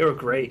god. They were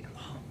great.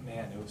 Oh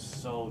man, it was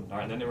so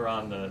darn. And then they were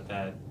on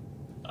that.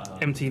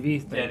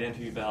 MTV thing. Yeah, the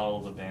MTV Battle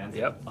of the Bands.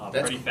 Yep.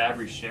 Freddie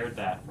Fabry shared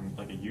that from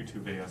like a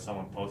YouTube video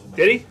someone posted. Like,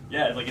 Did he?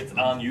 Yeah, like it's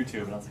on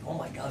YouTube, and I was like, oh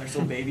my god, they're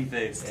so baby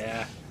faced.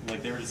 Yeah.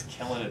 Like they were just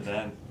killing it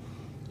then.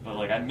 But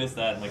like I miss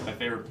that. And, like my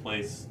favorite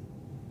place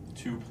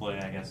to play,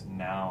 I guess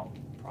now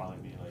would probably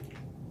be like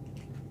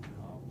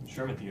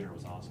Sherman Theater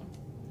was awesome.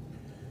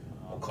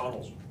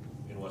 O'Connell's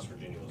in West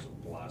Virginia was a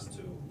blast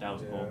too. That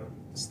was cool.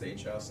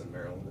 Stagehouse in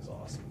Maryland is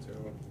awesome too.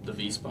 The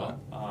V spot.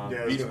 Yeah,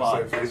 I was V gonna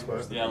Spot. say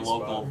V-Spot. Yeah, V-Spot.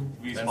 local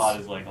V Spot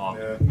That's- is like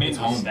awesome. Yeah. Mainly It's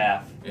the home.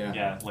 staff.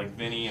 Yeah. Like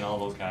Vinny and all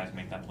those guys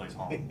make that place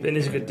home.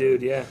 Vinny's a good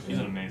dude. Yeah. He's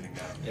an amazing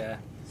guy. Yeah.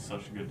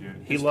 Such a good dude.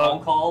 He His loved-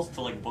 phone calls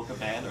to like book a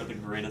band are the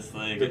greatest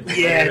thing.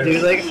 Yeah,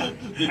 dude. Like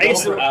They I go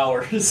used for to.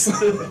 hours.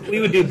 We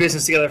would do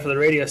business together for the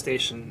radio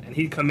station, and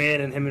he'd come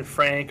in, and him and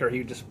Frank, or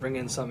he'd just bring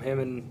in him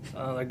and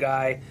another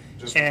guy,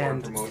 Just for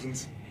and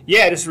promotions.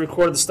 yeah, just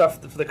record the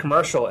stuff for the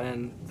commercial,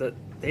 and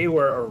they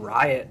were a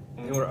riot.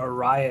 They were a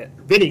riot.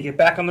 Vinny, get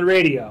back on the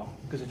radio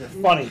because they're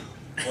funny.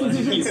 Well, that's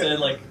what he said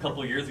like a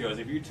couple of years ago is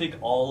if you take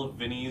all of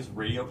Vinny's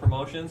radio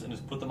promotions and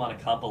just put them on a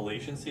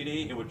compilation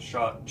CD, it would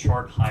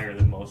chart higher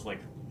than most like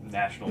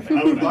national bands.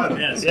 I would buy them.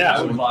 Yes, Yeah.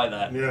 I would buy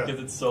that Yeah. because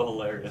it's so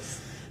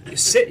hilarious. You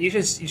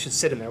should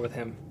sit in there with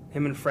him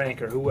and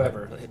Frank or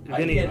whoever.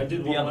 Vinny, I did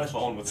did be one on the last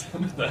phone with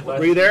him.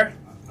 were you there?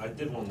 I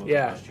did one with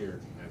Yeah. him last year.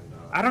 And,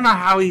 I don't know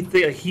how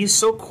he's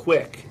so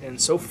quick and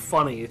so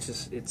funny.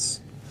 It's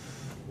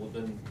well,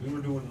 then we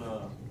were doing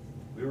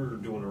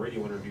a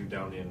radio interview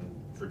down in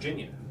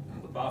Virginia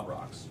with Bob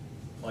Rocks,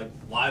 like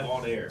live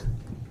on air,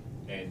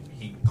 and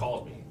he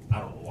called me. I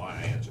don't know why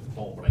I answered the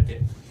phone, but I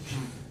did,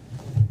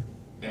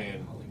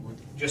 and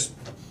just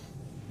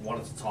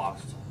wanted to talk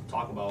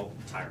about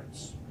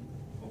tyrants.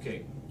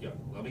 Okay, yeah,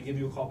 let me give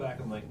you a call back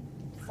in like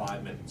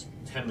 5 minutes,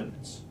 10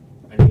 minutes,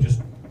 and he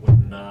just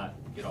would not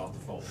get off the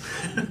phone.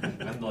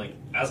 And like,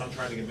 as I'm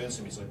trying to convince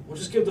him, he's like, "Well,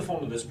 just give the phone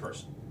to this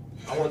person.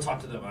 I want to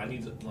talk to them. I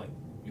need to like."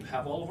 You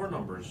have all of our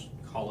numbers.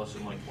 Call us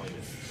in like 20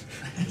 minutes.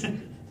 Just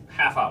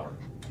half hour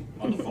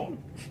on the phone.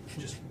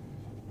 Just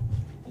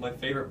My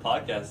favorite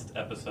podcast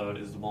episode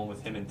is the one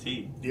with him and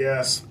T.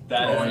 Yes.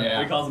 That Oh, is, yeah.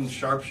 we call him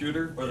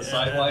Sharpshooter or the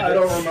Sidewinder. I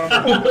don't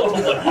remember.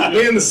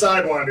 Me and the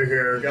Sidewinder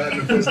here got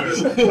into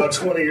business about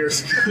 20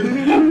 years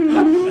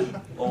ago.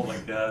 Oh my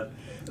god.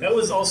 That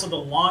was also the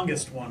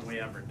longest one we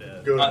ever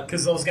did. Good.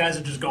 Because those guys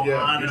would just go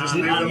Yeah, on you and just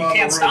on leave and on. them You on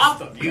can't the stop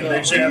roof. them. You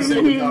they chance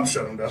so the cops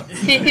shut them down.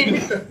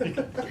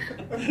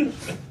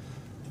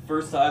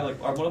 First time,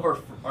 like one of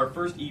our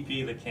first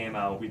EP that came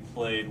out, we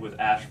played with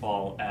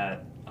Ashfall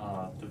at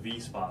the V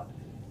Spot,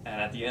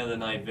 and at the end of the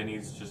night,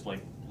 Vinny's just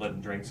like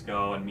letting drinks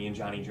go, and me and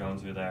Johnny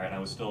Jones were there, and I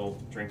was still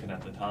drinking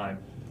at the time.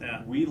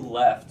 Yeah. We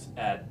left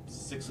at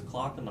 6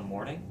 o'clock in the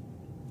morning,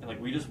 And like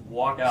we just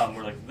walk out and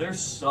we're like, there's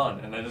sun,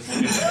 and I just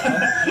look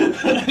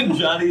at and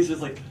Johnny's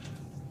just like,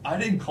 I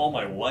didn't call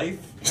my wife.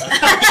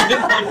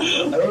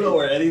 I don't know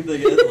where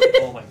anything is. Like,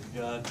 oh my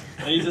god.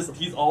 And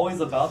he's always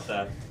about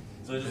that.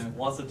 So he just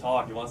wants to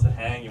talk, he wants to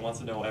hang, he wants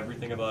to know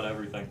everything about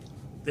everything.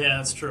 Yeah,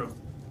 that's true.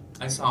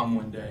 I saw him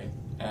one day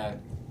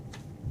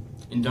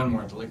in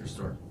Dunmore at the liquor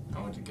store.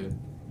 I went to get,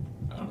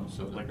 I don't know,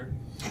 soda. Liquor?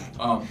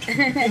 No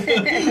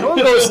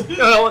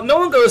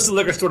one goes to the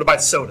liquor store to buy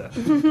soda.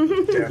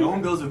 No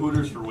one goes to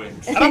Hooters for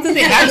wings. I don't think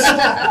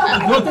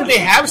they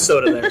have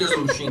soda there. There's a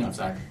machine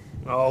outside.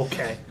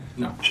 Okay.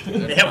 No.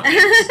 They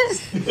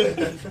that's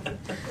not.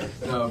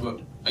 No,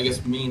 but I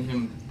guess me and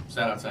him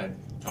sat outside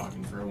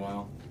talking for a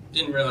while.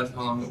 Didn't realize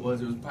how long it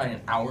was. It was probably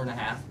an hour and a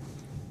half.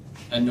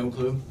 I had no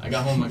clue. I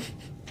got home like,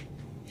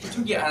 it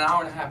took you an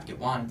hour and a half to get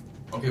wine.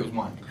 Okay, it was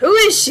wine. Who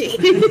is she?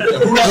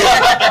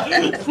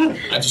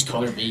 I just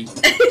call her B.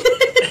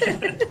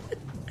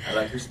 I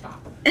like her spot.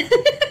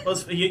 Well,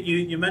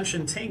 you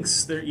mentioned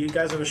Tinks. You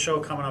guys have a show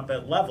coming up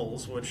at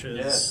Levels, which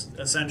is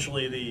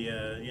essentially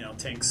the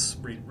Tinks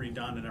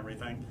redone and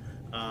everything.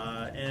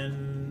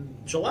 In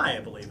July,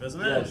 I believe,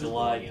 isn't it? Yeah,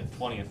 July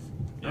 20th.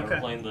 Yeah, Okay. we're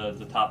playing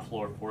the top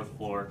floor, 4th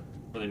floor,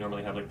 where they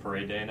normally have like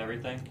parade day and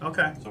everything.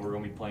 Okay. So we're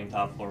going to be playing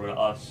top floor with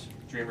us,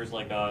 Dreamers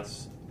Like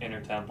Us,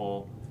 Inner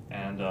Temple,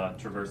 and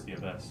Traverse the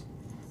Abyss.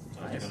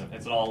 So Nice.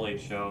 it's an all-late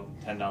show,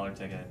 $10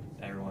 ticket.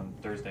 Everyone,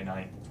 Thursday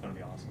night. It's going to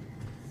be awesome.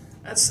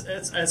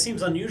 It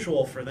seems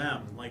unusual for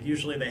them. Like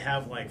usually they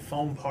have like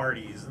foam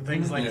parties and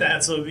things like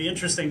that. So it'd be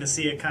interesting to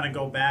see it kind of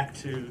go back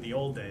to the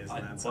old days. In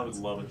that I would sense.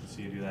 love it to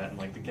see you do that. And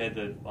like the kid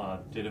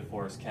that did it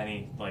for us,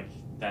 Kenny, like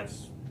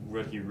that's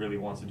what he really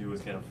wants to do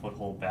is get a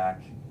foothold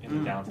back in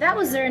the downtown. That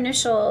was their area.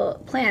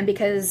 initial plan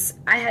because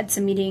I had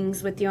some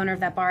meetings with the owner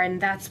of that bar,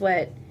 and that's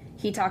what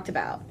he talked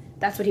about.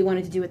 That's what he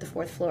wanted to do with the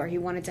 4th floor. He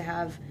wanted to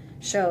have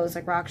shows,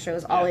 like rock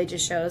shows, all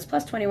ages shows,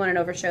 plus 21 and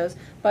over shows,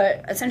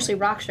 but essentially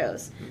rock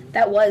shows.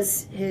 That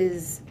was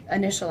his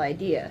initial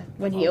idea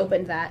when he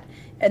opened that.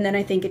 And then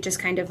I think it just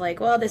kind of like,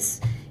 well, this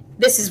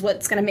is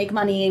what's going to make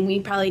money, and we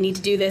probably need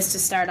to do this to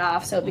start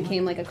off, so it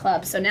became like a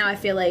club. So now I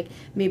feel like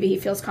maybe he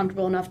feels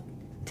comfortable enough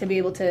to be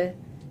able to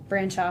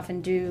branch off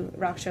and do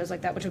rock shows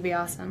like that, which would be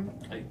awesome.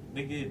 I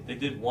think they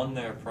did one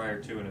there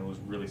prior to, and it was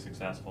really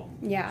successful.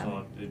 Yeah.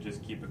 So they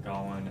just keep it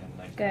going and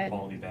like Good.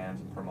 quality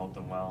bands and promote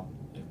them well.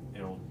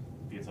 It'll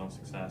be its own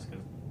success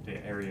because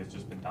the area has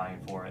just been dying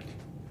for it.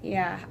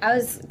 Yeah,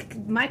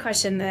 my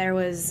question there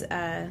was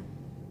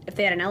if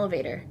they had an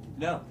elevator.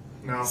 No.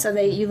 No. So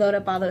you load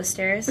up all those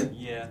stairs?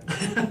 Yeah.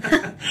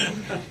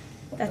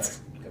 That's...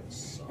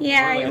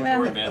 Yeah, We're you like,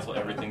 will. advanced, so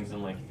everything's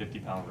in like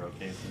 50-pound row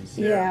cases.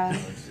 Yeah.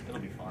 So it'll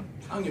be fun.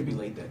 I'm gonna be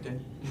late that day.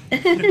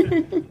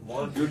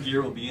 Your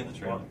gear will be in the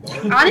trailer.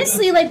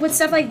 Honestly, like with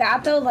stuff like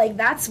that though, like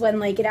that's when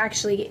like it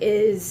actually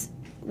is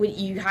when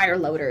you hire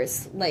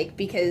loaders, like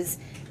because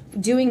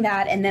doing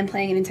that and then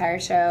playing an entire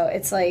show,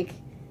 it's like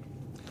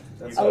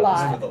That's a what lot.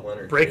 happened with the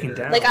Leonard Breaking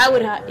Theater. down. like I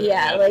would have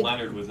like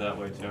Leonard was that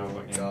way too in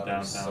God, it downtown.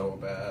 was so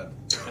bad.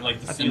 And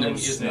like the I think ceiling there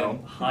was isn't snow.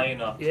 high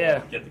enough to Yeah.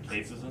 like, get the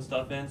cases and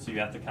stuff in, so you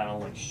have to kind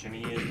of like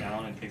shimmy it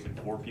down, and it takes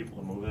like 4 people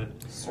to move it.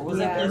 Or was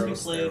Yeah. that place Narrow we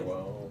played?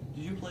 stairwell.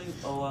 Did you play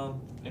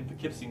in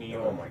Poughkeepsie, New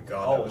York? Oh my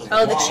God, that was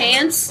oh the Loft.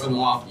 Chance. Or the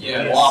loft.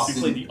 Yeah, Yeah, loft.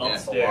 we played the Yeah.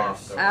 upstairs.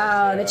 Loft.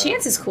 Oh, the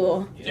Chance is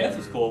cool. Chance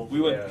was cool. We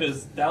went Yeah.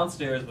 because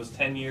downstairs was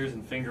 10 Years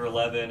and Finger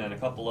 11 and a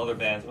couple other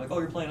bands. We're like, oh,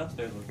 you're playing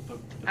upstairs.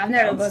 I've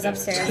never goes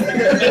upstairs.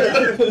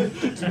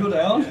 Did you go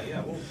down?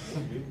 Yeah,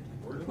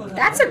 well,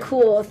 That's a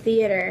cool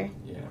theater.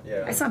 Yeah.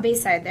 Yeah. I saw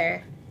Bayside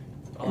there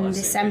in I've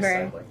seen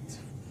December. Bayside, like,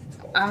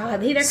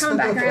 12 They're coming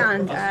back times.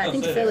 around. I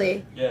think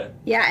Philly. Yeah.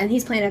 Yeah, and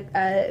he's playing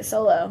a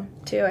solo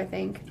too. I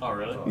think Oh,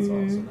 really? Oh, that's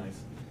awesome. Nice.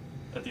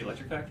 At the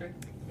Electric Factory?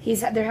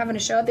 they're having a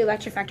show at the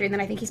Electric Factory, and then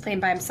I think he's playing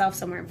by himself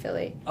somewhere in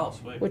Philly, Oh,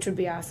 sweet. which would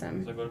be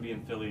awesome. So I'm going to be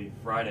in Philly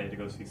Friday to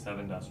go see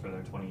Seven Dust for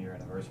their 20-year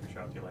anniversary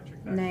show at the Electric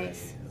Factory.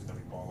 Nice. It's going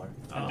to be baller.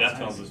 Oh, And nice.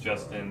 Deftones was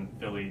just in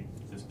Philly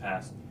this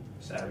past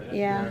Saturday.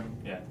 Yeah.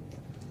 Yeah.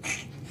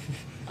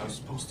 I was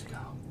supposed to go.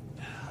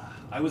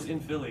 I was in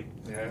Philly.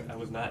 Yeah. I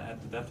was not at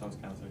the Deftones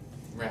concert.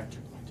 Raptor.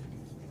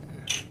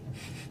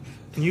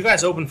 And you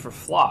guys open for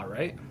Flaw,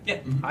 right? Yeah.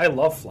 I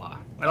love Flaw.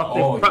 I don't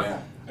Oh, think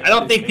yeah. I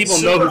don't think people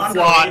know Super who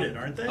Flaw. underrated,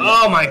 aren't they?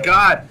 Oh my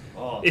God!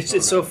 Oh,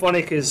 It's so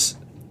funny because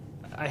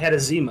I had a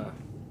Zima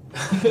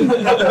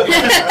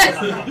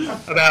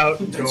about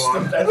Go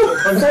on.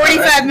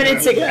 45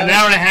 minutes ago. an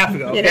hour and a half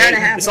ago. An Okay? hour and a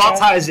half This all ago.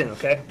 ties in,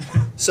 okay?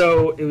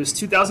 So it was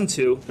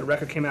 2002. The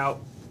record came out,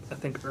 I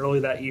think, early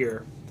that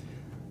year.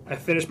 I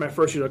finished my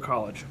first year of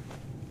college.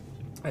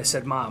 I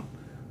said, Mom,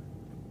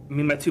 me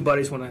and my 2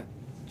 buddies want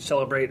to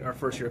celebrate our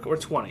first year. We're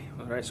 20,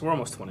 all right? So we're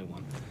almost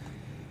 21.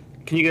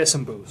 Can you get us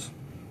some booze?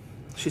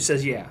 She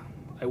says, yeah,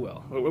 I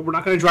will. We're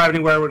not going to drive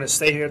anywhere. We're going to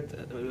stay here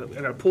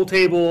at our pool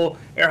table,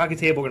 air hockey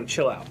table. We're going to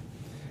chill out.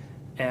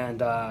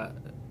 And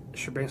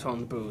she brings home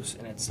the booze,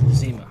 and it's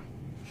Zima.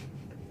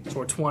 So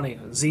we're 20,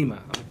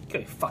 Zima. Are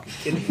you fucking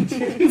kidding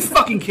me? Are you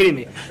fucking kidding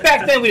me?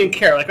 Back then we didn't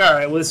care. Like, all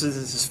right, well, this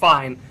is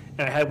fine.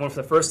 And I had one for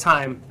the first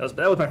time. That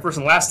was my first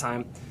and last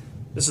time.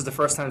 This is the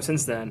first time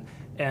since then.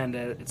 and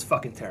it's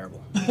fucking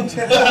terrible.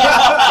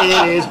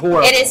 It is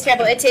horrible. It is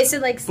terrible. It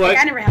tasted like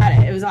I never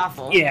had it. It was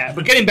awful. Yeah,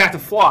 but getting back to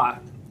Flaw,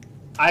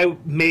 I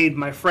made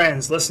my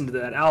friends listen to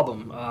that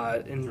album.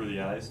 Through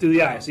the Eyes? Through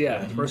the Eyes,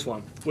 yeah, the first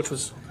one, which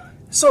was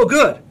so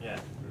good. Yeah.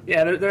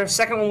 Yeah, their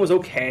second one was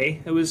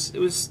okay. It was.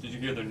 Did you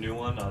hear their new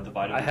one,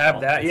 Divided? I have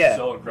that. It's Yeah,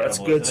 so incredible. that's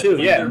good It's too.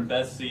 like Yeah, their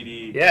best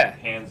CD. Yeah,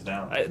 hands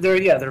down.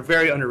 They're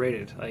very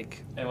underrated.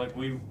 Like, and like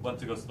we went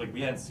to go, like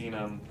we hadn't seen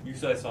them. You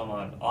guys saw them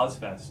on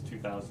Ozfest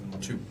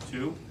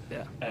 2002.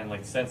 Yeah. And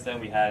like since then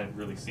we hadn't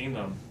really seen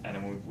them, and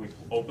then when we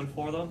opened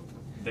for them,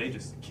 they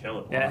just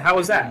kill it. yeah. How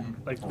was that?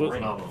 Like,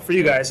 Phenomenal. for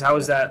you guys, how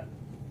was that?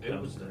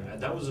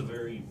 That was a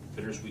very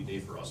bittersweet day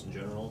for us in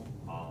general.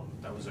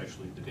 That was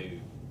actually the day,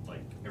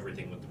 like,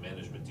 everything with the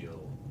management deal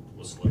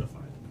was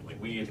solidified.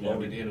 Like, we had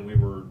loaded in and we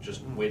were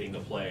just waiting to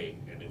play,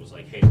 and it was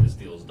like, hey, this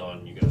deal's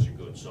done, you guys are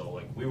good. So,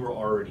 like, we were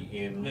already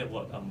in. We had,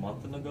 what, a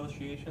month of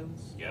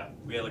negotiations? Yeah.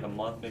 We had like a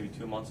month, maybe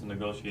 2 months of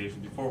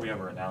negotiations before we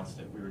ever announced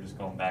it. We were just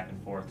going back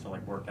and forth to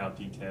like work out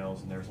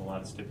details, and there was a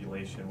lot of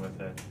stipulation with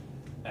it.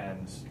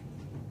 And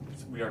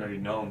we already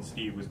known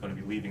Steve was going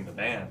to be leaving the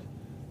band.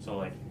 So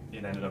like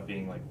it ended up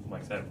being like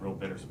I said, real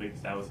bittersweet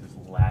because that was his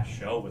last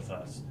show with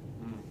us.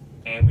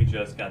 And we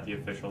just got the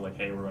official like,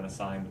 hey, we're going to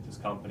sign with this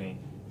company.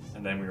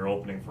 And then we were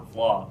opening for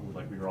Flaw, who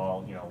like we were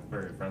all, you know,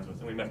 very good friends with.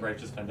 And we met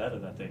Righteous Vendetta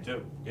that day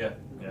too. Yeah.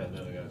 Yeah.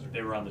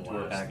 They were on the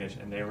tour package,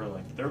 and they were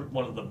like, they're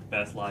one of the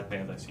best live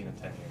bands I've seen in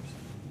 10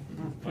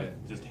 years.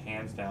 Like, just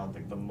hands down,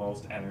 like the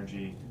most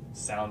energy,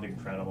 sound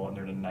incredible, and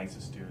they're the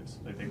nicest dudes.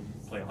 Like they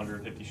play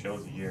 150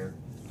 shows a year,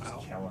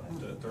 just killing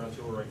it. They're on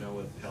tour right now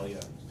with Hell Yeah.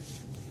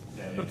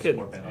 No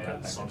kidding.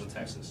 And Sons of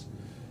Texas.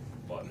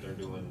 But they're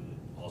doing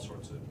all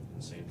sorts of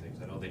insane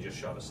things. I know they just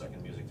shot a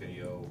second music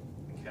video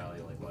in Cali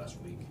like last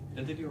week.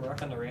 Did they do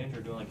Rock on the Range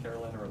or doing like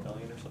Carolina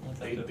Rebellion or something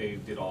like that? They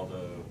did all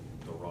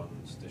the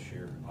runs this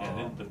year. Yeah,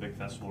 they did the big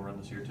festival run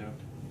this year too.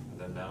 And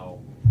then now,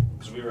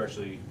 because we were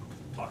actually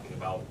talking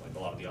about like a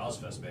lot of the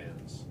Ozfest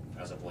bands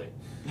as of late,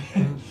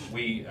 and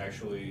we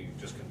actually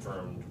just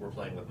confirmed we're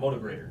playing with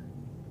Motogrator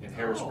in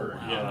Harrisburg.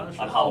 Wow.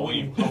 Yeah, on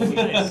Halloween.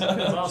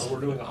 So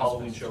we're doing a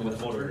Halloween show with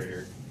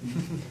Motogrator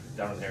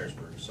down in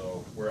Harrisburg.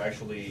 So we're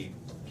actually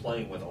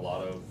playing with a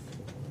lot of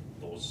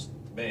those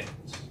bands,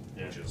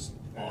 which is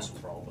awesome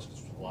for all of us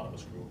because a lot of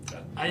us grew up with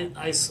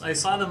that. I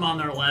saw them on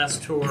their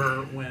last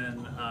tour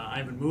when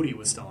Ivan Moody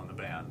was still in the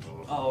band.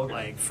 Oh, okay.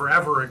 Like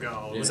forever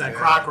ago. It was at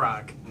Croc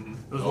Rock.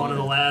 It was one of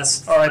the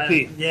last.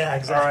 R.I.P. Yeah,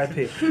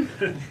 exactly.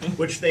 R.I.P.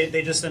 Which they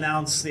just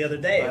announced the other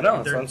day. I know,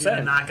 that's They're what I'm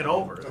saying. gonna knock it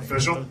over.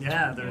 Official?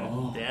 Yeah,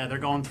 they're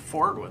going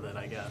forward with it,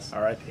 I guess.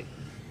 R.I.P.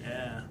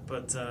 Yeah,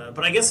 but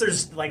I guess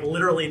there's like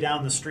literally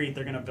down the street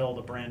they're gonna build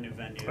a brand new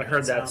venue. I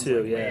heard that sounds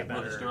too, like yeah. way Where the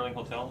better. Sterling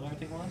Hotel and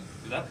everything was?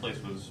 'Cause that place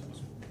was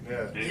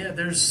Yeah. big. Yeah,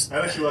 there's.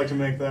 I'd actually like to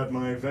make that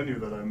my venue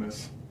that I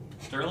miss.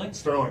 Sterling?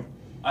 Sterling.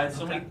 I had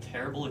so many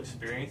terrible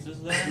experiences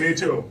there. Me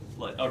too.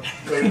 Like,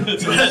 okay.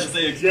 That's what I had to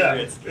say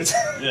experience. Yeah. It's,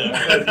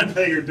 Yeah. you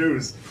pay your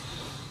dues.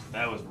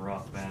 That was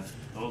rough, man.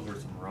 Those were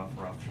some rough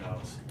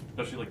shows.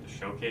 Especially like the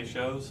showcase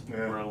shows,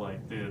 where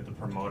like the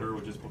promoter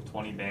would just book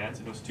 20 bands,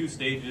 and it was 2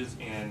 stages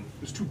and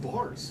There's 2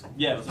 bars.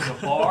 yeah, it was like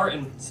a bar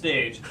and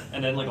stage,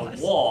 and then like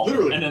a wall,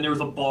 Literally. and then there was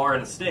a bar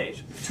and a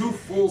stage. 2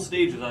 full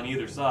stages on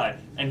either side,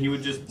 and he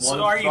would just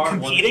So are you start,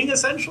 competing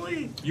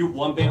essentially?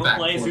 One band would Back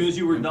play as and soon as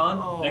you were done.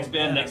 Oh, next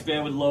man.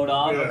 band would load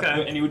on. Yeah.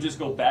 Okay. And he would just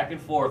go back and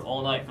forth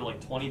all night for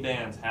like 20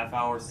 bands,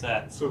 half-hour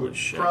sets. So the Holy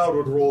shit. crowd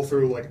would roll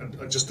through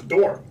like just a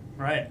door.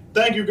 Right.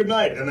 Thank you, good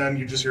night, and then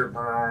you just hear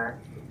brrr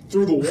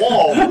through the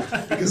wall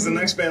because the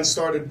next band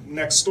started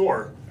next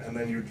door, and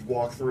then you'd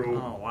walk through.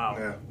 Oh wow.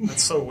 Yeah.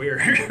 That's so weird.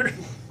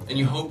 And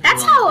you hope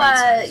That's you're on how. the right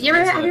side, so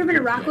that's Have how you ever been to you're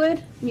good.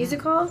 Rockwood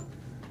Music Hall?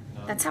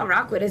 That's how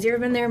Rockwood is. You ever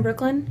been there in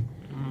Brooklyn?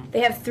 They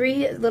have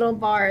 3 little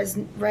bars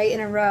right in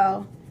a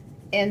row,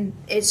 and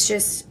it's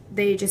just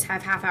they just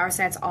have half-hour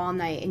sets all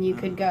night, and you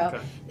could go. okay.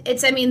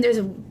 It's. I mean, there's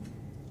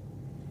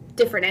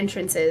different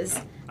entrances,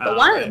 but Oh,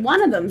 one okay.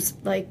 one of them's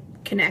like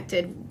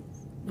connected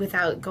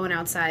without going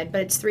outside,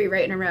 but it's 3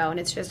 right in a row, and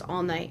it's just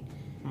all night.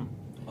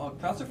 Oh,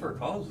 Concert for a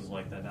Cause was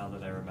like that now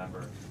that I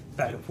remember.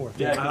 Back and forth.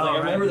 Yeah, 'cause, Oh, like, I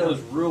remember right. that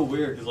was real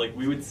weird because like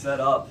we would set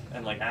up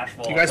and like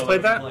Asphalt. You guys so,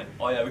 played like, that?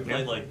 Oh yeah, we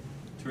played like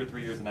 2 or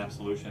 3 years in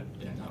Absolution.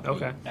 Yeah, no,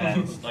 Okay.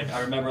 And like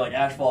I remember like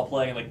Asphalt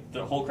playing, and, like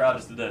the whole crowd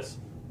just did this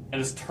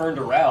and just turned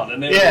around,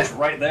 and they Yeah. were just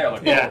right there.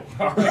 Like, Yeah.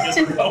 oh, all right, I guess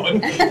we're going.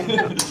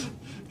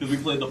 Because we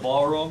played the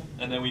ballroom,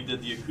 and then we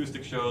did the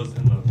acoustic shows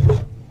in the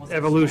what's that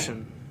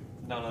Evolution.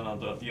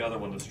 No, the other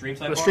one, the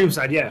Streamside. The bar?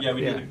 Streamside, yeah. Yeah,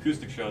 we yeah. did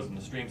acoustic shows in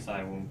the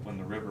Streamside when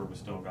the river was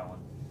still going.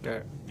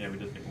 Okay. Yeah, we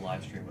did like a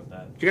live stream with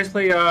that. Did you guys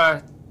play?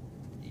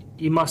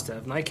 You must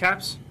have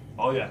Nightcaps.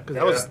 Oh yeah.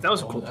 Because that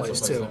was a Oh, cool that's a place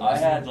place too. that- I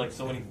had like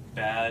so many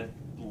bad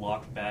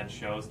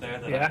shows there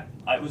that Yeah?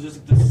 I was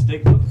just the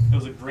stigma. It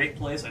was a great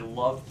place. I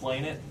loved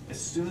playing it. As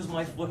soon as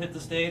my foot hit the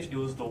stage, it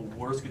was the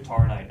worst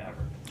guitar night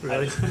ever.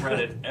 Really? I just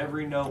fretted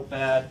every note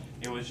bad.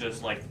 It was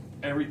just like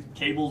every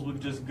cables would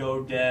just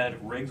go dead,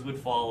 rigs would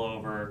fall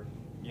over.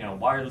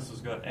 wireless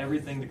was good.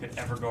 Everything that could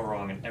ever go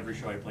wrong in every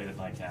show I played at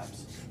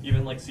Nightcaps.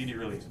 Even like CD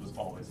release was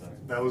always there.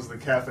 That was the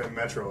Cafe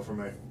Metro for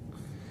me.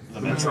 The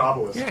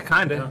Metropolis. Yeah,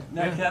 kind of.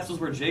 Nightcaps was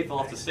where Jay fell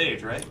off the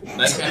stage, right? It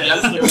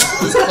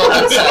was Club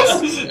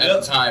Access at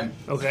the time.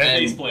 Okay.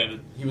 Face And planted.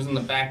 he was in the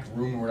back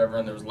room or whatever,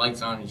 and there was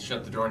lights on. He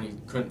shut the door, and he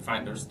couldn't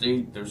find. There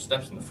was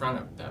steps in the front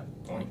at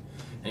that point,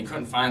 and he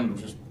couldn't find them.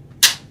 Just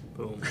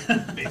Boom.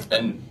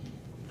 and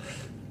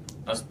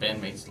us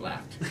bandmates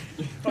laughed,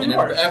 Of and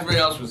course. everybody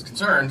else was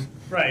concerned,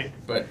 Right.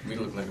 but we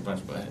looked like a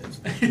bunch of buttheads.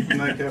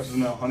 Nightcaps is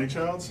now Honey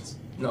Childs?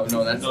 No,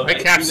 that's No,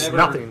 Nightcaps is never-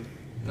 nothing.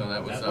 no,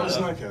 that was What is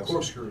Nightcaps?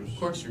 Corkscrews.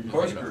 Corkscrews.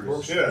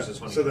 Corkscrews. Yeah,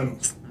 so then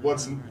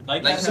what's...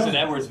 Nightcaps is in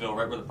Edwardsville,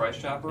 right where the Price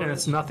Chopper And is.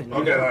 it's nothing.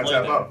 Okay, I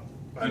tap up.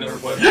 I You never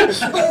never played played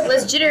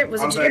that.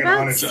 Was I'm it thinking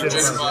Honey Jitterbugs? Childs.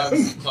 Jitterbug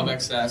Club, Club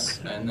Access,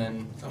 and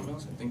then something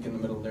else, I think, in the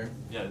middle there.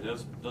 Yeah,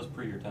 that was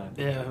pre your time.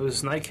 Yeah, it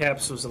was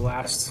Nightcaps was the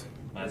last.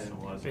 That's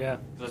what it was. Yeah.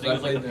 Because I think it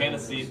was like the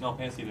Panacea. No,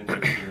 Panacea didn't do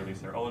their CD release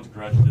there. Owens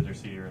Grudge did their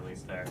CD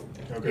release there.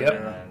 Okay, Yep.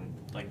 And yeah. then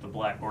like the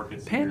Black Orchid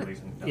CD Pan-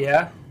 release.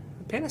 Yeah.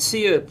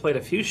 Panacea played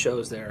a few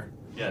shows there.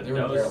 Yeah, They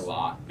were there a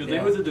lot. Because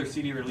Yeah. they did their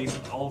CD release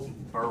all in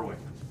Berwick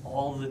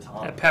all the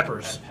time. At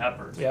Peppers. At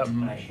Peppers. Yep.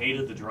 And I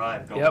hated the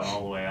drive going Yep.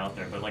 all the way out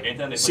there. But like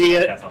anytime they See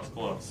played it- Nightcaps, I was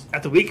close.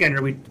 At the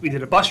Weekender, we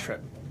did a bus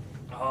trip.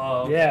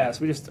 Oh. okay. Yeah,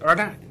 so we just, or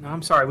not, no,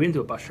 I'm sorry, we didn't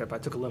do a bus trip. I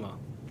took a limo.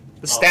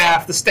 The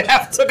staff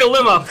took a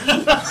limo.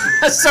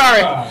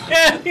 Sorry.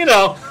 Yeah,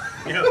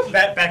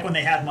 Back when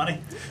they had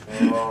money.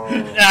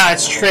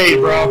 It's trade,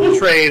 bro.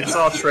 Trade. It's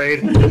all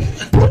trade.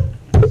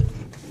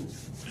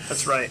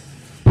 That's right.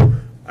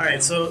 All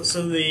right, so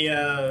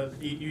the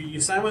you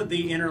sign with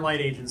the Interlight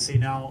Agency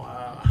now.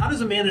 How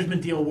does a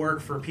management deal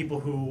work for people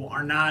who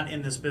are not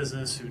in this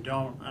business, who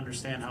don't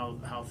understand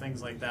how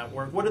things like that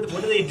work? What do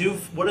they do?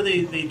 What do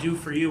they do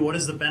for you? What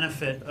is the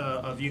benefit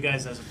of you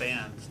guys as a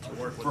band to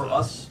work with For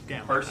us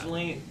Gamma?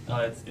 personally,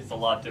 it's a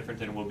lot different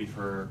than it will be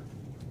for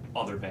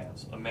other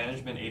bands. A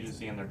management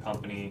agency and their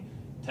company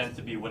tends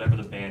to be whatever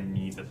the band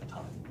needs at the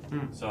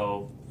time.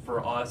 So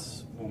for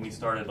us, when we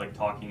started like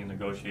talking and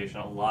negotiation,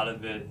 a lot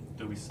of it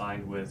that we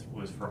signed with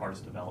was for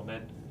artist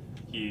development.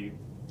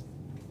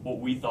 What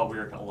we thought we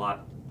were a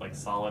lot like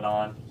solid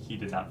on, he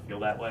did not feel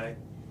that way,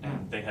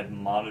 and they had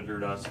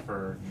monitored us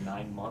for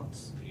 9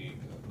 months.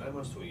 9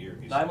 months to a year.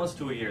 9 months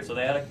to a year. So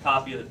they had a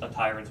copy of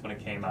Tyrants when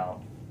it came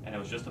out, and it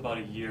was just about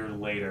a year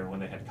later when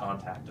they had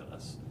contacted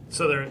us.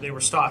 So they were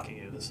stalking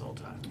you this whole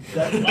time.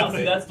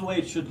 That's the way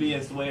it should be.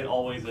 It's the way it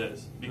always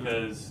is.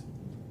 Because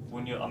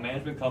when a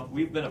management company,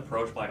 we've been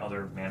approached by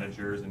other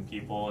managers and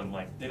people, and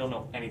like they don't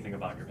know anything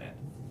about your band.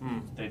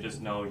 They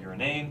just know your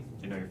name,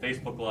 they know your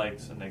Facebook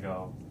likes, and they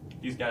go,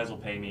 these guys will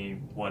pay me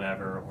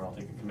whatever, or I'll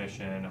take a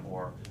commission,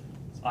 or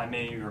I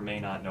may or may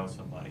not know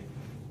somebody.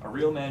 A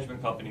real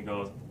management company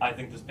goes, I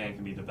think this band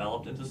can be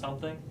developed into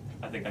something.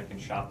 I think I can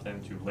shop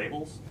them to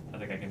labels. I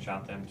think I can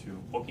shop them to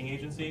booking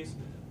agencies,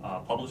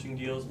 publishing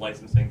deals,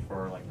 licensing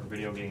for like for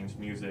video games,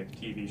 music,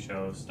 TV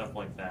shows, stuff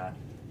like that.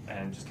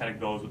 And just kind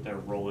of goes with their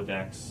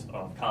Rolodex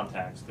of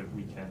contacts that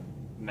we can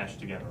mesh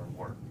together and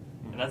work.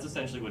 And that's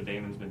essentially what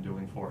Damon's been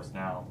doing for us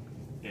now,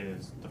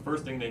 is the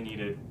first thing they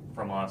needed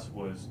from us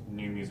was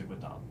new music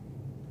with Dom,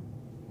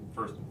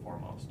 first and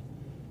foremost.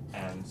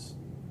 And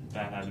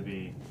that had to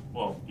be,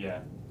 we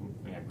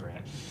had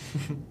Grant.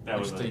 That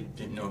Which was they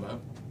didn't know about.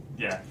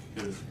 yeah,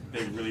 because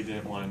they really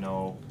didn't want to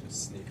know.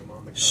 Sneak them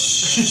on the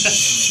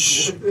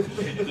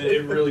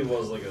It really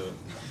was like a.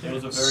 It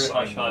was a very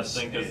hush-hush Silence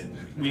thing, because and-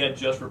 we had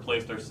just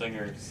replaced our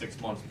singer 6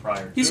 months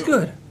prior. He's too.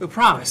 good. We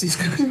promise. He's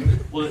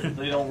good. Well,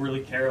 they don't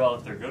really care about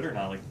if they're good or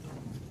not. Like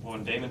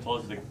when Damon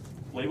told us, the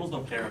labels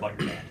don't care about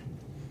your band;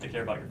 they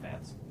care about your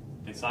fans.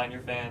 They sign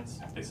your fans.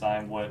 They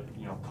sign what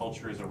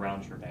culture is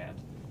around your band.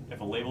 If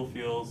a label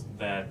feels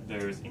that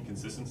there's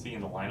inconsistency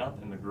in the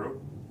lineup in the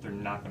group, they're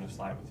not going to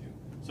side with you.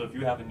 So if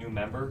you have a new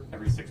member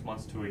every 6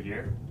 months to a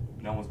year,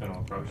 no one's going to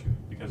approach you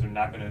because they're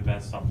not going to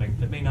invest something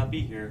that may not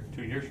be here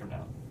 2 years from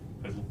now.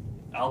 Because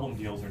album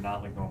deals are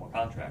not like normal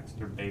contracts;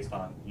 they're based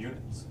on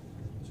units.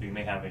 So you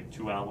may have a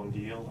 2-album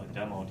deal, a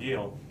demo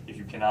deal. If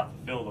you cannot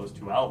fulfill those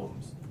 2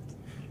 albums,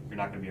 you're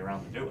not going to be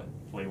around to do it.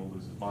 The label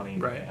loses money,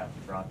 Right. they have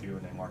to drop you,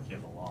 and they mark you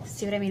as a loss.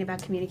 See what I mean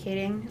about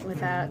communicating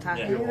without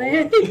talking? Yeah.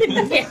 Yeah.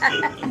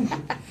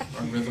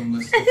 Or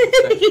rhythmless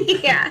section.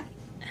 Yeah.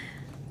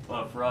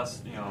 But for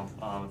us,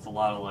 it's a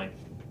lot of like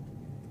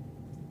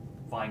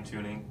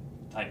fine-tuning,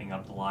 tightening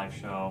up the live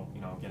show,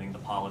 getting the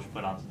polish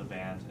put onto the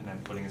band, and then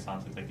putting us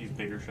onto like these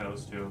bigger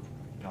shows too.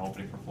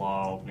 Opening for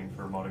Flaw, opening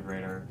for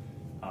Motograder,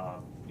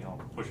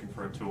 pushing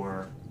for a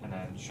tour, and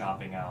then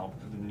shopping out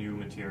the new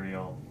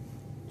material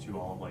to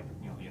all of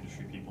the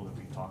industry people that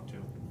we've talked to.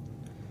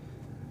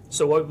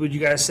 So what would you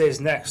guys say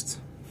is next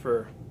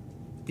for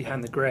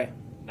Behind the Gray?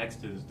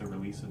 Next is the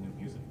release of new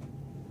music.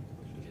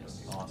 Which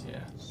is awesome. Yeah.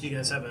 Do you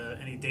guys have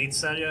any dates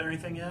set yet or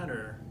anything yet,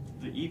 or?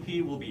 The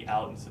EP will be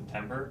out in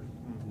September.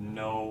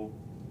 No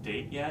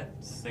date yet.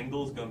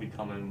 Single's going to be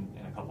coming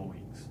in a couple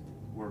weeks.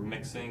 We're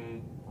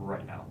mixing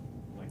right now.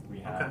 Like we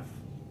have Okay.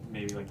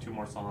 maybe like 2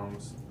 more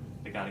songs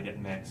that got to get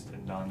mixed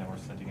and done that we're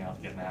sending out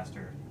to get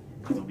mastered.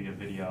 there'll be a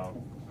video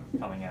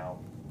coming out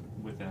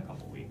within a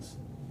couple weeks.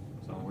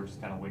 So we're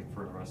just kind of waiting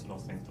for the rest of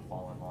those things to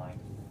fall in line.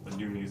 But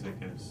new music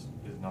is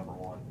number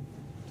one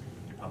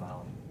to come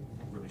out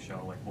and really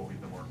show like what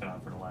we've been working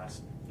on for the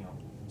last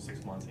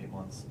 6 months, 8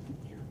 months,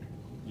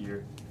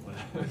 year.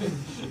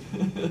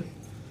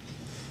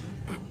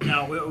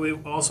 Now, we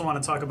also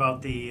want to talk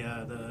about the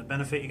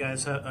benefit you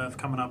guys have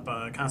coming up,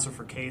 Concert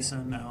for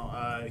Kaysen.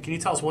 Now, can you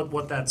tell us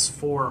what that's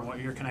for and what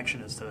your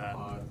connection is to that?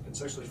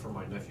 It's actually for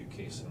my nephew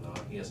Kaysen.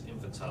 He has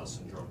infantile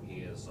syndrome.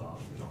 He has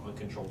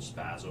uncontrolled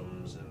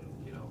spasms, and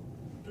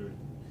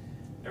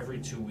every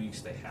 2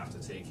 weeks they have to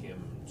take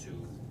him to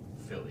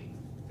Philly.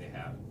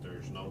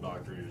 There's no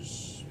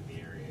doctors in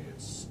the area.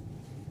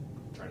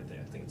 I'm trying to think.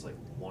 I think it's like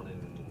 1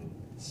 in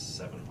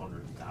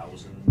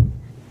 700,000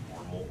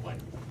 or more. Like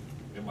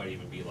it might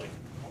even be like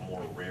a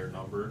more rare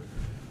number.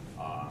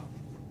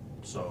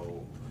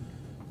 So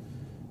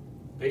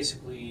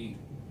basically,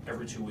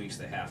 every 2 weeks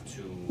they have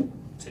to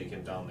take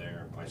him down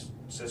there. My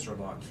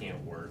sister-in-law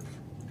can't work.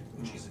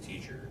 She's a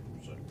teacher,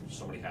 so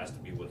somebody has to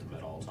be with him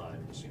at all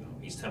times.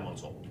 He's 10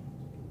 months old.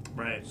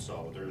 Right.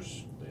 So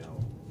there's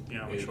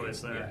a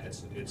choice there. Yeah,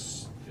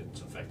 it's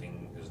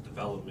affecting his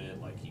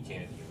development. Like he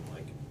can't even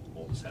like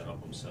hold his head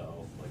up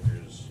himself. Like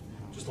there's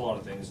just a lot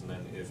of things, and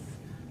then if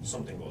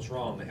something goes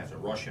wrong, they have to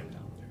rush him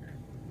down there.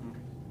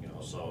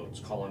 So it's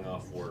calling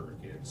off work.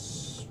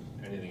 It's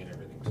anything and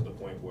everything to the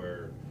point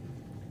where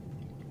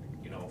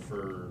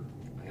for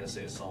I gotta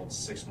say a solid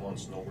 6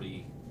 months,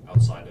 nobody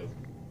outside of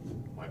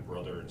my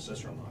brother and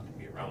sister-in-law can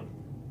be around him.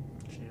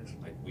 Jeez.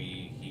 Like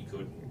he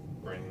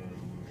couldn't bring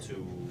him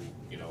to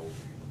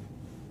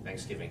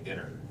Thanksgiving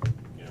dinner,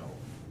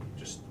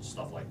 just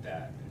stuff like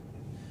that.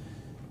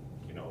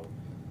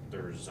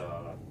 There's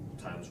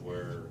times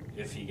where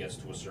if he gets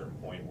to a certain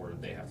point where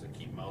they have to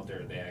keep him out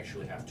there, they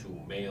actually have to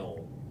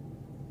mail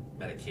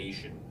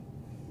medication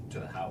to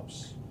the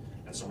house,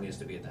 and somebody has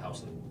to be at the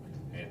house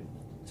and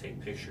take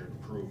picture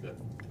to prove that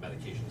the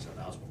medication is at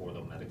the house before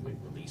they'll medically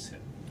release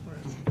him.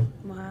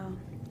 Wow.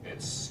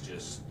 It's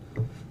just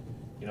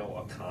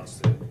a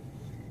constant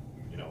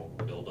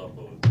build up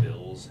of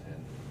bills,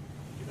 and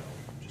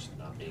just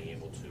not being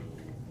able to.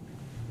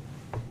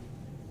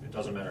 It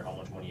doesn't matter how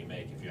much money you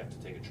make if you have to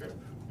take a trip.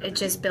 It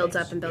just builds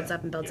up and builds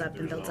up and builds up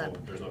and builds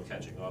up. There's no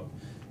catching up,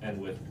 and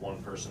with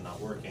one person not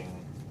working,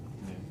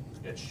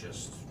 it's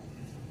just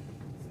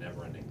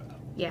never-ending battle.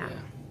 Yeah.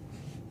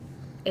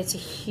 It's a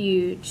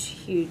huge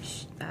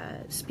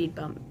speed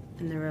bump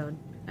in the road.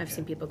 I've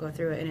seen people go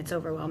through it, and it's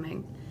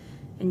overwhelming,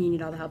 and you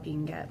need all the help you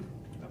can get.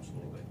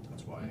 Absolutely.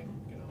 That's why,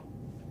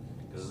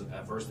 because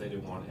at first they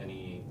didn't want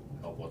any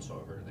help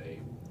whatsoever. They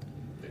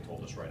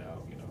told us right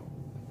out,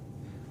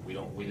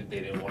 they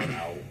didn't want it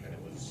out, and it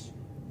was.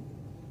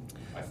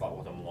 I fought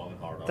with them long and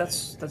hard on it.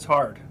 That's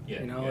hard.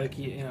 Yeah.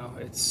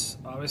 It's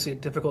obviously a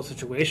difficult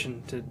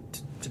situation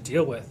to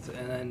deal with,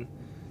 and then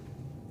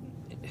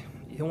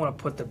you don't want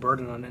to put the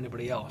burden on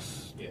anybody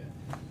else. Yeah.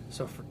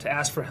 So to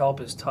ask for help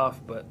is tough,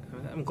 but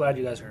I'm glad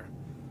you guys are,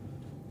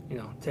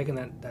 taking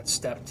that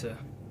step to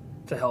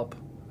help.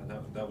 And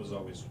that was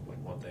always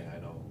like one thing I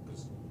know,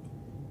 because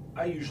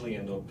I usually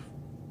end up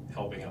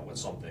helping out with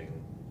something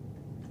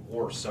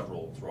or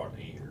several throughout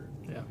the year.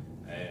 Yeah.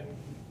 And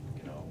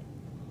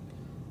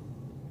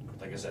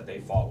like I said, they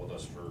fought with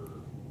us for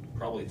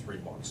probably 3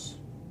 months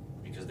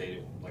because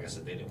they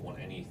didn't want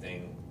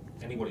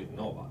anybody to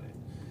know about it.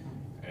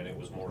 And it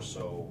was more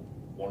so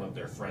one of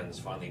their friends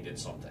finally did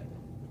something.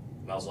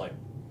 And I was like,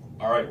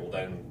 all right, well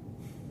then,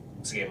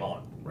 it's game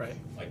on. Right.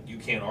 Like, you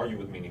can't argue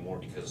with me anymore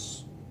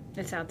because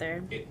It's out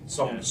there.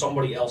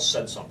 somebody else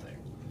said something.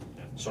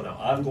 So now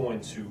I'm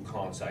going to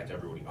contact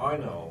everybody I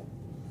know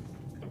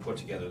and put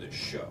together this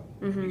show.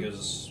 Mm-hmm.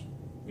 Because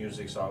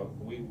music's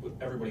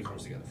everybody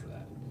comes together for that.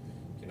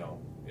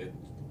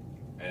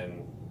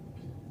 And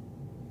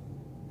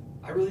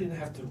I really didn't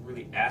have to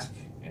really ask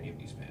any of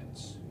these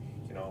bands.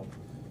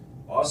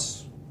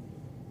 Us,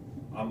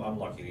 I'm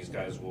lucky. These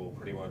guys will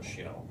pretty much,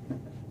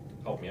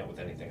 help me out with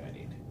anything I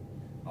need.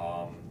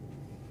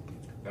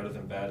 Better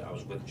than bad, I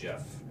was with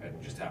Jeff and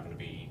just happened to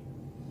be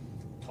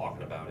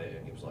talking about it,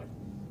 and he was like,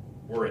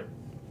 we're in.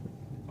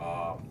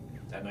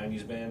 That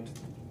 90s band,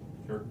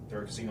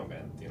 they're a casino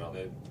band. They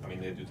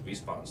do the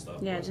V-Spot and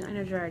stuff. Yeah, I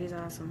know Gerard. He's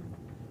awesome.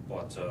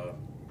 But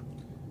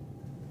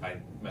I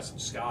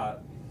messaged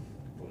Scott,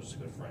 who was a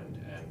good friend,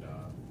 and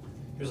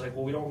he was like,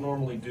 well, we don't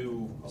normally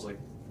do. I was like,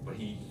 but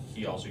he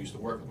also used to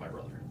work with my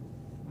brother.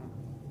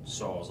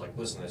 So I was like,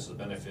 listen, this is a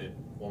benefit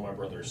for my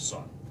brother's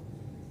son.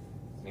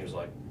 And he was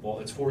like, well,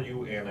 it's for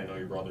you, and I know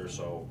your brother,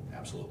 so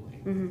absolutely.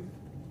 Mm-hmm.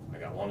 I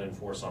got London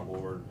Force on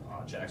board,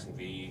 Jackson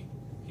V.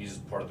 He's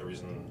part of the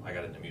reason I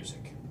got into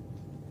music.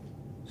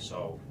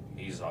 So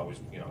he's always,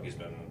 he's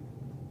been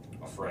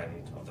a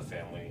friend of the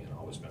family and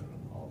always been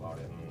all about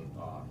it. And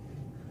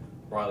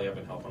Riley, I've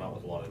been helping out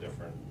with a lot of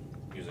different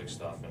music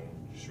stuff, and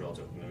she's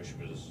relatively new. She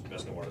was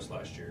Best New Artist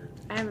last year.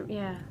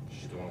 Yeah.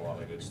 She's doing a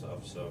lot of good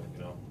stuff, so,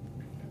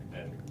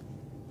 and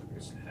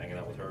just hanging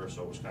out with her,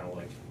 so it was kind of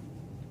like,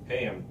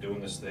 hey, I'm doing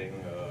this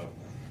thing,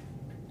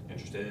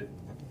 interested?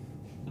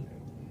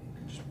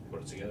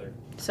 put it together.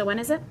 So when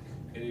is it?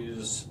 It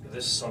is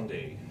this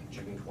Sunday,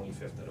 June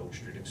 25th at Oak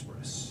Street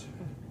Express.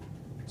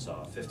 It's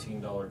a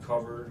 $15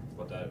 cover,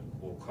 but that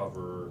will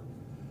cover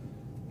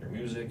your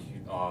music,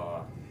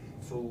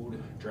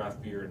 food,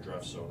 draft beer, and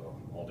draft soda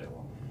all day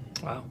long.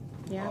 Wow.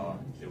 Yeah.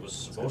 It was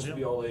supposed to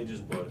be all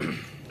ages, but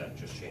that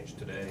just changed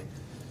today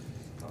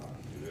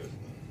due to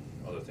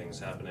other things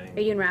happening.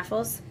 Are you in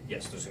raffles?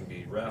 Yes, there's going to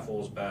be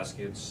raffles,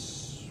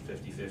 baskets,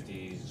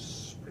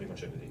 50-50s, pretty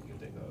much everything you can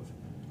think of.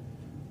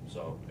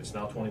 So it's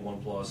now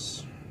 21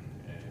 plus,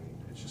 and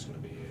it's just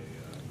going to be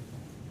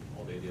a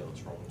all-day deal.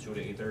 It's from 2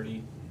 to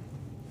 8:30,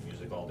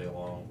 music all day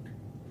long.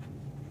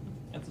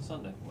 It's a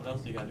Sunday. What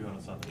else do you got to do on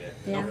a Sunday?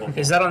 Yeah. No football.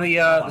 Is that on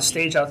the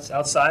stage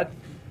outside?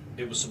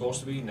 It was supposed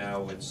to be.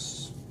 Now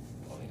it's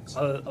on the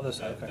inside. Other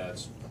side. Okay.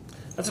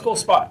 That's a cool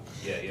spot.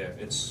 yeah.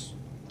 It's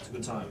a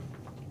good time.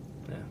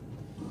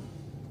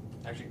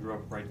 I actually grew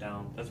up right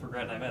down. That's where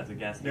Grant and I met. It's a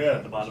gas station Yeah,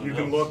 at the bottom you of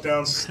the can hill. look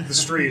down the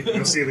street and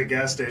you'll see the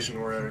gas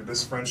station where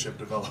this friendship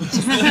developed.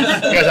 You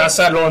guys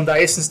outside rolling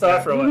dice and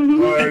stuff, or what?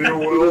 Oh, you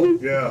will?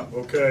 Yeah,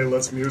 okay,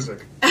 let's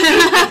music.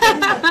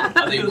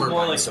 I think it was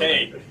more like,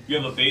 hey, you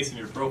have a bass in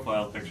your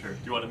profile picture.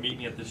 Do you want to meet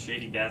me at this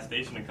shady gas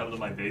station and come to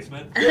my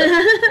basement?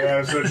 Yeah,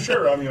 I said,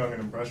 sure, I'm young and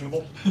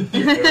impressionable.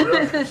 There we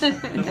are.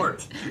 It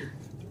worked.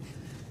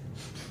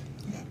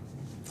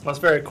 Well, that's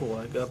very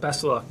cool.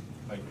 Best of luck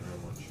Thank you very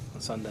much.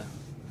 on Sunday.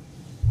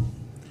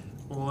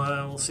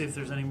 We'll see if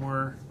there's any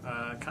more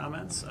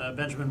comments.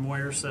 Benjamin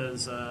Moyer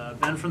says,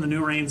 Ben from the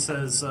New Rain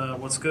says,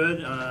 what's good?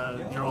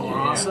 You're all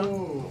awesome.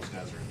 Those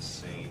guys are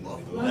insane.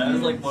 That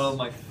is like one of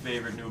my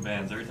favorite new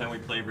bands. Every time we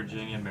play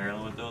Virginia and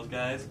Maryland with those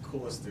guys,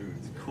 Coolest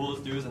dudes.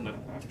 coolest dudes, and they're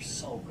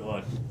so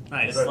good.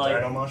 Nice. Is that like-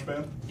 Dino Mosh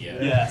Band?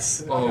 Yeah.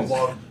 Yes. I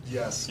love,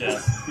 yes.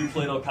 Yes. We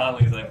played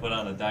O'Connelly's and I put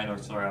on a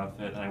dinosaur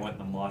outfit and I went in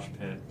the mosh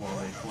pit while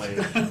they played.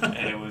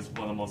 And it was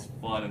one of the most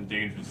fun and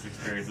dangerous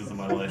experiences of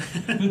my life.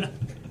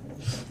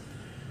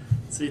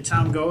 See,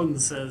 Tom Godin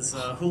says,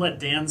 who let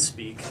Dan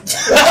speak?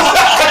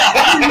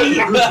 Completely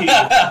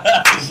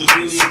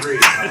agree.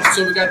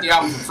 So we got the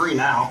album for free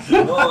now.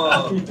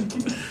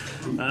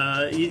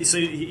 He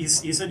said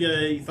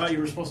you thought you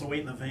were supposed to wait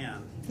in the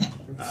van.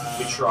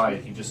 We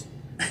tried. He just.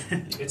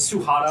 It's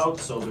too hot out,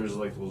 so there's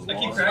like those I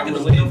keep laws. cracking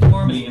the window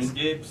for him and he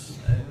escapes.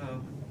 I don't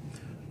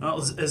know.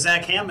 Well,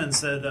 Zach Hammond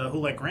said, who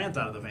let Grant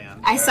out of the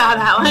van? I saw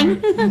that one.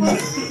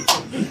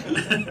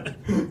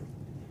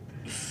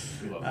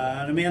 We love it.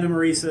 And Amanda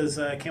Marie says,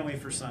 can't wait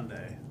for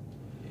Sunday.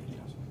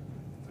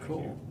 Thank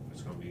Cool. you.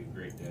 It's going to be a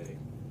great day.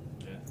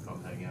 Yeah.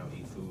 Come hang out,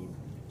 eat food,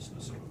 listen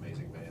to some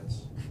amazing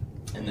bands.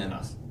 And then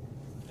us.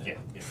 Yeah.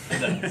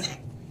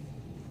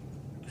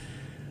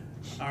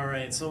 All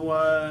right, so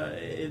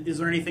is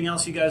there anything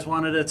else you guys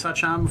wanted to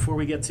touch on before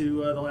we get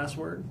to the last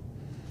word?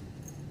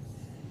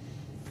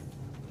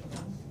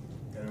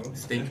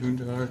 Stay tuned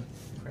to our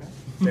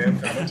Dan,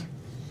 comment?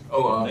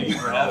 Thank you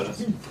for having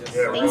us.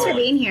 Yeah, Thanks for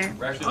being here.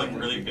 We're actually like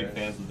really big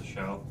fans of the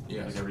show.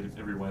 Yes. Like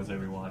every Wednesday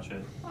we watch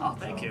it. Oh,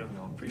 thank So, you.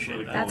 Appreciate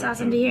really that. That's cool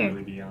awesome to hear.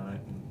 Really be on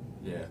it.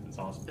 Yeah. It's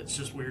awesome. It's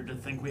just weird to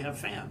think we have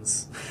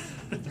fans.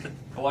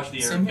 I watched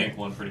the Same Aaron here. Pink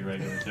one pretty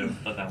regular too.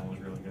 Thought that one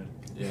was really good.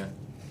 Yeah.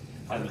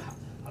 How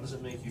does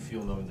it make you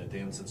feel knowing that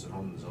Dan sits at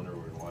home in his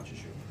underwear and watches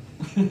you?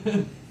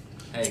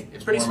 Hey,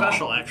 it's Pretty warm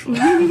special, out. actually.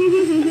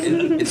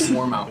 It's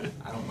warm out.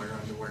 I don't wear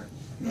underwear.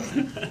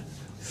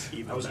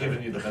 I was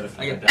giving you the benefit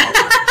I of the got,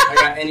 doubt. I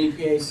got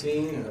NEPA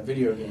Scene and a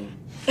video game.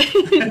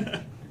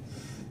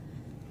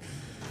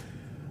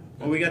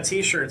 Well, we got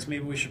T-shirts.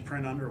 Maybe we should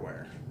print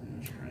underwear.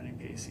 Printing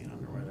PC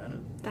underwear.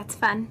 That's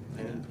fun.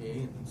 NEPA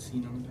and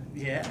Scene on the back.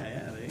 Yeah.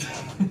 There you go.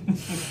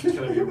 It's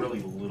going to be a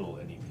really little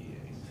NEPA.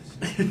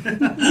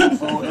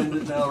 Oh, end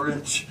it now,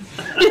 Rich.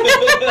 All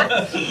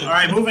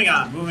right, moving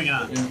on.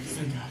 Yeah.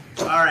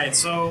 All right,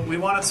 so we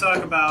want to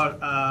talk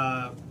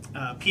about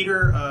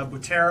Peter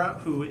Butera,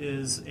 who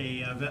is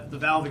the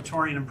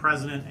valedictorian and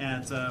president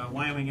at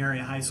Wyoming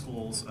Area High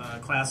School's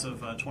class of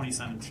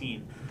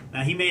 2017.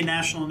 Now, he made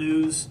national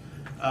news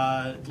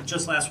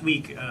just last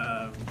week.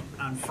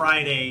 On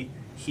Friday,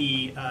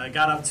 he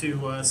got up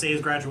to say his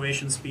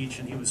graduation speech,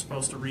 and he was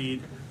supposed to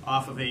read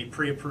off of a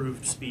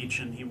pre-approved speech,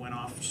 and he went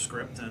off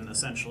script and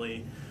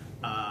essentially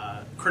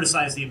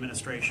criticized the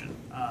administration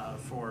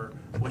for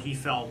what he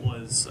felt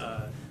was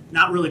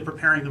not really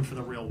preparing them for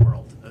the real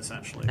world,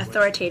 essentially.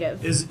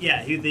 Authoritative.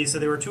 They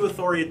said they were too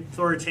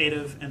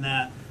authoritative, and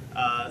that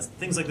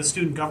things like the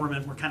student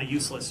government were kind of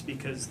useless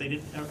because they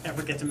didn't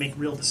ever get to make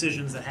real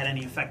decisions that had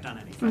any effect on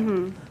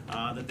anything.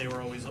 That they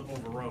were always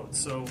overrode.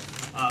 So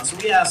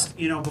we asked,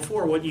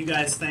 before, what you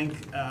guys think.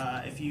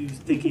 If you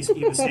think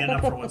he would stand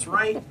up for what's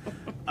right,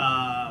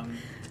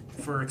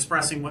 for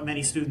expressing what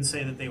many students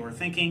say that they were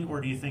thinking, or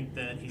do you think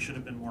that he should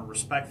have been more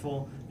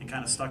respectful and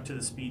kind of stuck to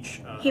the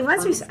speech? He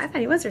was. I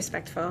thought he was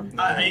respectful.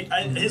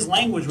 His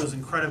language was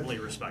incredibly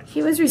respectful.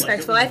 He was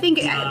respectful. Like, I think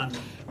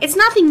it's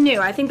nothing new.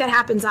 I think that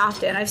happens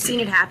often. I've seen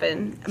it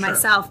happen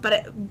myself.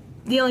 But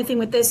the only thing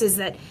with this is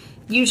that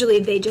usually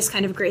they just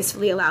kind of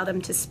gracefully allow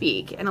them to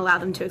speak and allow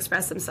them to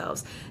express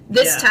themselves.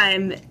 This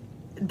time,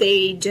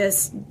 they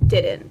just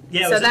didn't.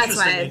 Yeah, it so was that's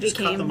interesting. why They it just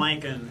became. cut the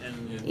mic and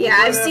Yeah,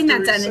 Right I've seen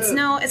that after done. he It's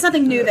said- it's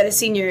nothing new that a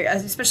senior,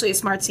 especially a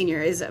smart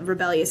senior, is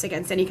rebellious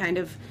against any kind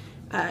of.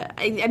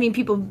 I mean,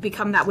 people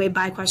become that way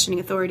by questioning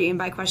authority and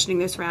by questioning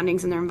their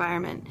surroundings and their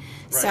environment.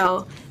 Right.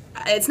 So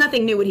it's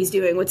nothing new what he's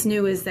doing. What's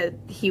new is that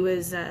he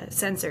was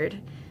censored.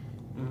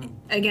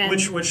 Again,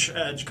 which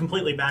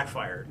completely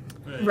backfired.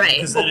 Right.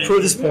 'Cause Well, then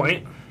prove this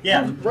point.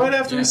 Yeah. Right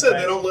after we said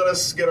right. they don't let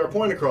us get our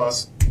point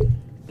across.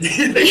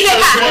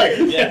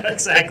 Yeah,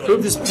 exactly.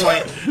 Prove this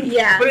point.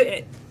 yeah. But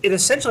it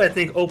essentially, I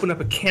think, opened up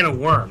a can of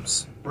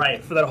worms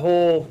Right. for that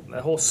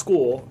whole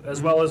school,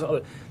 as well as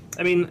other.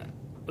 I mean,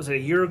 was it a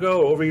year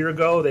ago, over a year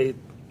ago? They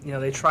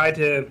tried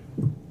to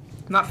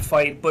not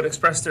fight, but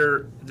express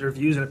their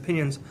views and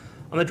opinions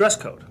on the dress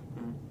code,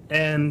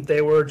 and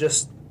they were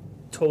just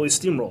totally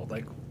steamrolled.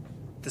 Like,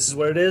 this is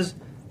what it is.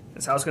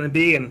 That's how it's going to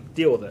be, and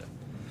deal with it.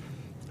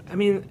 I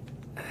mean,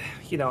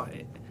 you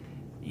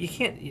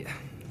can't.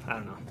 I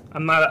don't know.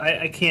 I'm not.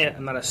 I can't.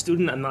 I'm not a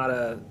student. I'm not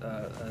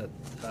an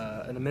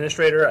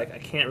administrator. I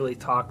can't really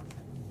talk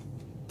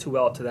too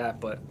well to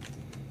that, but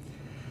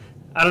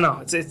I don't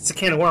know. It's a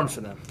can of worms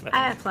for them.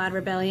 I applaud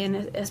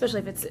rebellion, especially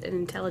if it's an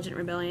intelligent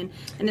rebellion,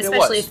 and It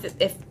especially was.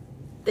 if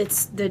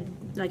it's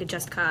like a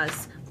just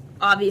cause.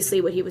 Obviously,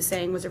 what he was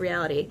saying was a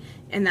reality,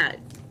 and that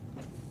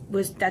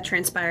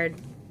transpired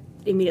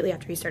immediately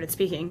after he started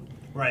speaking.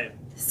 Right.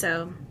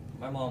 So,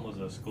 My mom was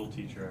a school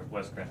teacher at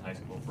West Scranton High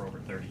School for over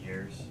 30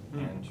 years,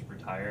 and she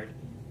retired.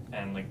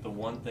 And like the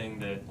one thing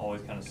that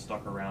always kind of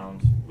stuck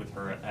around with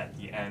her at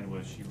the end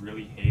was she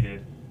really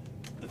hated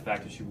the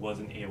fact that she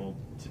wasn't able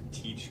to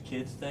teach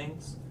kids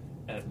things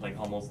at like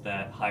almost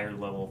that higher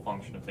level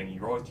function of thing.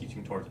 You're always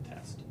teaching towards a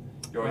test.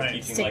 You're always Right.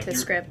 teaching stick like to the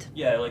script.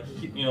 Yeah, like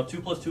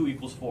 2 + 2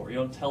 = 4. You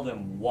don't tell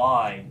them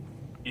why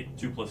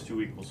 2 +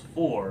 2 =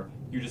 4.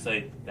 You just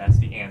say that's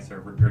the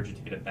answer.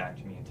 Regurgitate it back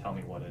to me and tell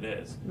me what it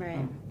is. Right.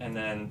 And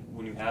then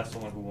when you have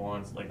someone who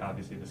wants, like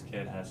obviously this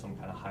kid has some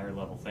kind of higher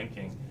level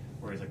thinking,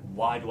 where he's like,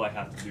 why do I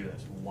have to do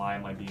this? Why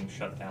am I being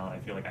shut down? I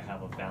feel like I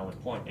have a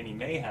valid point. And he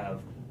may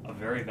have a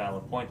very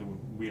valid point that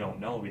we don't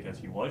know because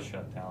he was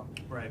shut down.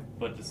 Right.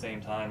 But at the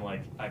same time,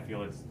 like, I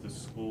feel it's the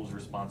school's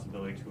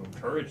responsibility to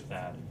encourage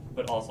that,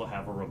 but also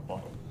have a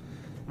rebuttal.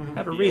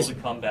 Have a Be reason.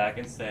 able to come back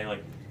and say,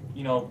 like,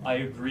 I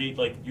agree,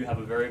 like, you have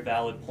a very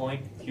valid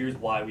point. Here's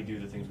why we do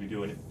the things we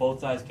do. And if both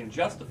sides can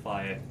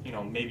justify it,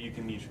 maybe you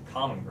can meet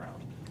common ground.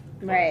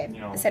 But, Right.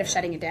 Instead of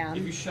shutting it If down.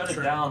 you shut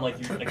it down, like,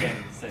 you, again,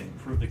 say,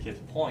 prove the kid's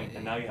point,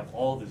 and now you have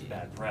all this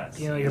bad press.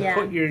 You're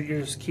Yeah. you're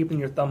just keeping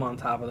your thumb on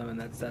top of them, and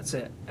that's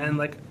it. And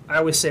like I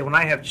always say, when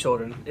I have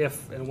children,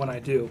 if and when I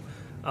do,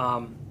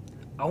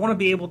 I want to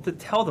be able to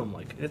tell them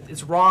like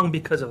it's wrong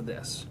because of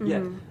this.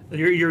 Yeah.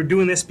 You're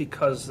doing this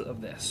because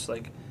of this.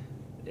 Like,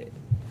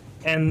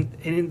 and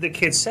the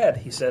kid said,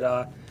 he said,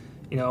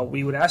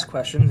 we would ask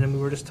questions, and we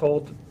were just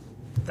told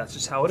that's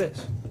just how it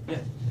is. Yeah.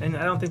 And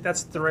I don't think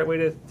that's the right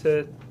way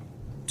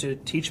to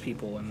teach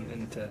people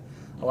and to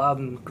allow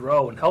them to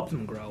grow and help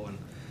them grow. And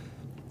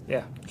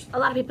yeah. A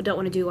lot of people don't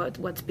want to do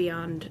what's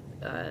beyond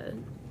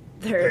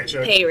their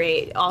Paycheck. pay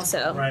rate.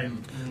 Also, Right.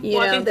 You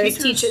Well, I know, think there's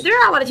teachers- there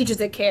are a lot of teachers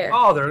that care.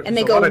 Oh, and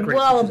they there's a go lot of great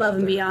well teachers above out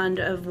and there. beyond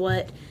of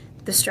what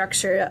the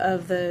structure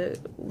of the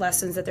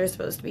lessons that they're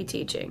supposed to be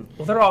teaching.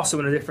 Well, they're also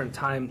in a different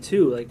time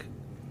too. Like,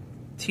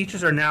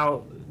 teachers are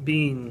now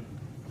being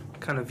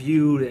kind of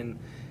viewed and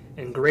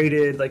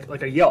graded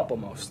like a Yelp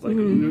almost. Like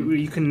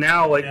you can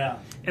now like, Yeah.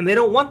 and they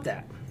don't want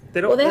that. They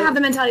don't. Well, they have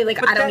the mentality like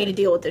But I don't that- need to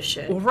deal with this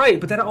shit. Well, right,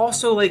 but that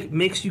also like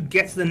makes you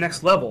get to the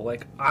next level.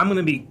 Like, I'm going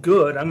to be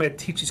good. I'm going to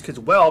teach these kids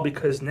well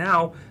because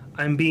now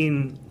I'm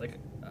being like,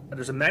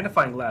 there's a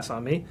magnifying glass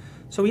on me.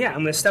 So yeah, I'm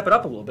going to step it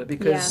up a little bit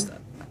because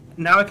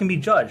now I can be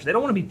judged. They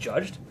don't want to be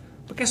judged,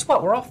 but guess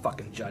what? We're all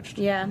fucking judged.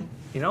 Yeah.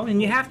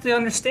 And you have to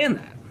understand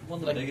that. One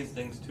of the biggest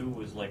things too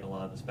was like a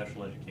lot of the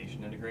special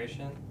education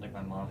integration. Like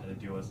my mom had to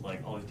deal with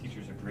like all these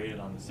teachers are graded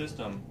on the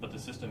system, but the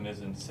system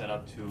isn't set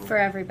up to For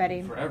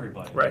everybody. for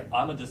everybody. Right.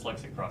 I'm a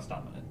dyslexic cross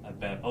dominant.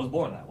 I was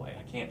born that way.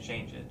 I can't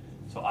change it.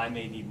 So I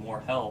may need more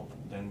help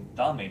than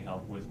Dom may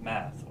help with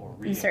math or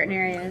reading. certain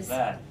or anything areas. Like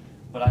that.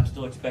 But I'm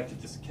still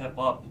expected to step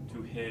up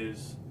to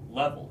his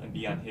level and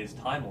be on his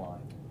timeline.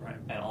 Right.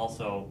 And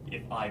also,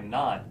 if I'm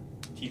not,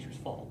 teacher's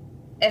fault.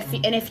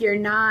 If you're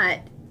not,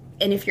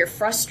 and if you're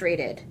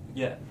frustrated,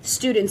 Yeah.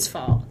 students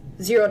fall.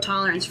 Zero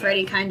tolerance for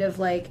any kind of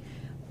like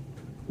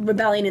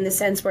rebellion in the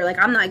sense where like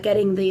I'm not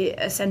getting the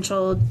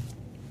essential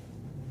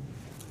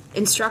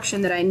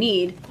instruction that I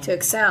need to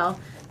excel,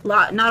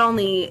 not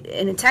only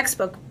in a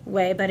textbook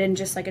way but in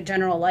just like a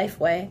general life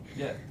way.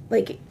 Yeah.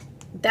 Like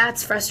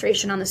that's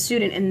frustration on the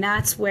student, and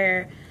that's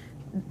where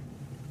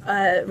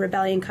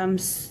rebellion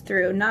comes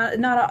through.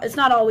 It's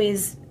not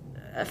always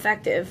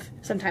effective.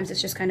 Sometimes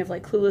it's just kind of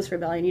like clueless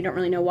rebellion. You don't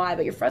really know why,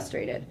 but you're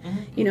frustrated.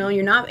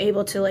 You're not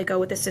able to like go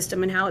with the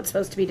system and how it's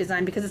supposed to be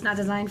designed because it's not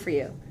designed for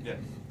you. Yeah.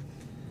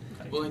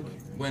 Well, like,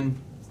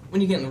 when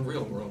you get in the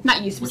real world,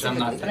 Not you which I'm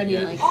not specifically,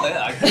 but I there mean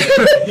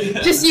yet. like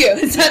Yeah. just you.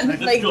 It's not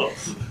That's like cool.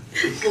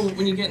 Well,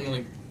 when you get in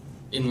like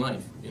in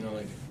life,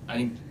 like I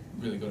didn't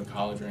really go to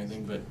college or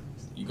anything, but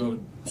You go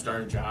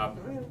start a job,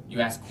 you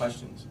ask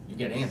questions, you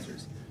get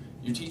answers.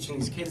 You're teaching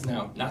these kids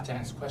now not to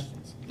ask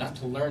questions, not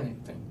to learn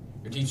anything.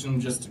 You're teaching them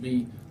just to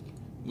be,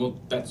 well,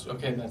 that's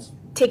okay, that's...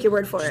 Take your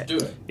word for just it. do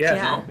it.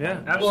 Yeah.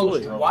 Yeah,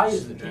 absolutely. Well, why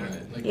is it doing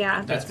it? Like,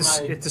 Yeah.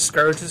 It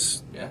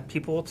discourages Yeah.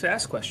 people to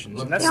ask questions.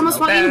 Look, And that's They almost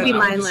want you to be I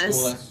went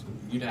mindless. school,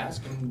 you'd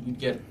ask and you'd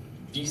get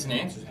decent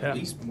answers, Yeah. at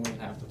least more than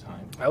half the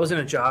time. I was in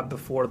a job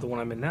before the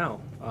one I'm in now,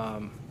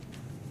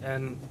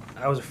 and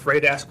I was afraid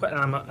to ask questions.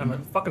 I'm a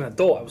fucking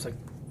adult. I was like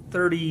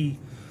 31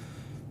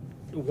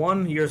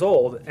 years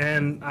old,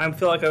 and I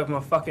feel like I'm a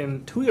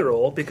fucking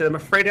 2-year-old because I'm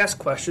afraid to ask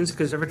questions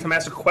because every time I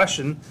ask a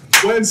question,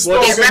 When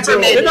Get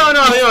reprimanded.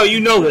 no, you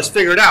know this,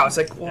 figure it out. It's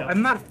like, well,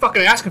 I'm not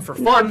fucking asking for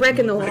No, fun. brick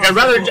in the wall. Like,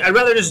 I'd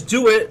rather just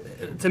do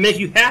it to make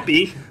you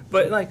happy,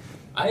 but like,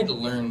 I had to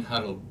learn how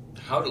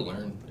to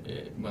learn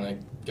it when I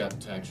got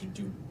to actually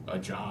do a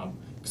job,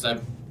 because I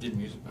did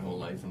music my whole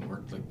life and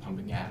worked like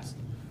pumping gas.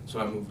 So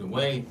I moved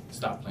away,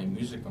 stopped playing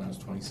music when I was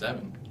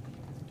 27,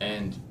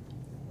 and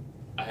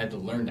I had to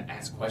learn to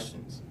ask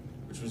questions,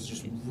 which was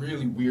just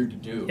really weird to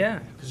do. Yeah.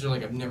 Because you're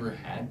like, I've never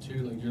had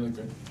to. Like, you're like,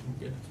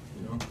 yeah,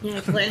 you know. You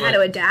have to learn how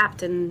to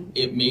adapt and.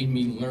 It made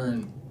me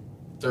learn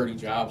 30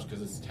 jobs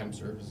because it's temp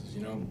services,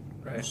 you know.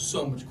 Right.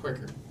 So much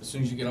quicker. As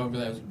soon as you get over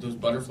those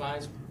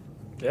butterflies.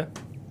 yeah.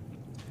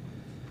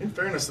 In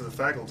fairness to the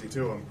faculty,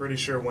 too, I'm pretty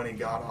sure when he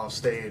got off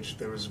stage,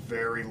 there was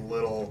very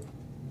little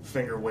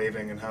finger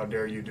waving and how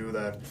dare you do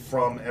that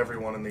from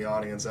everyone in the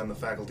audience and the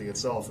faculty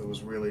itself. It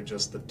was really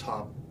just the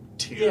top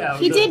tier. Yeah,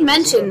 He did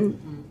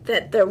mention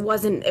that it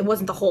wasn't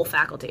the whole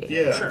faculty.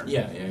 Yeah. Sure.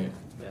 Yeah.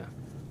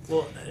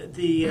 Well,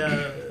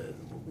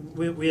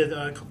 we had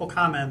a couple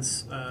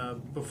comments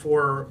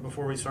before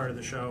we started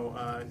the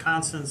show.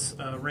 Constance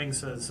Ring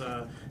says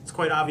it's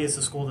quite obvious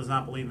the school does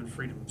not believe in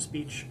freedom of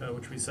speech,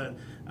 which we said.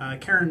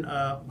 Karen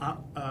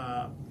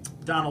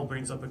Donald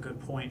brings up a good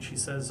point. She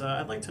says,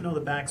 "I'd like to know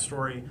the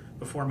backstory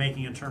before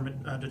making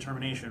a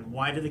determination.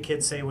 Why did the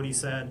kid say what he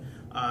said?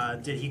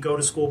 Did he go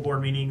to school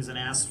board meetings and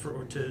ask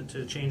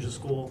to change the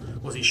school?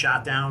 Was he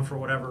shot down for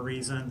whatever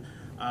reason?"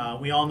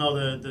 We all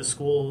know the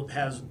school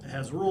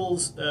has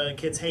rules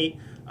kids hate,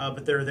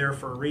 but they're there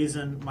for a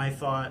reason. My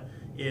thought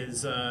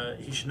is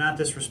he should not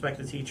disrespect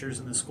the teachers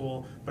in the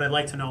school, but I'd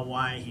like to know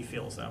why he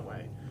feels that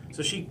way.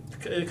 So she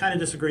kind of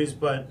disagrees,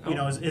 but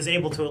is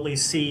able to at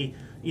least see.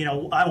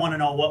 I want to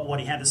know what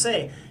he had to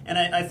say. And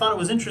I thought it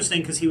was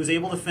interesting because he was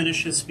able to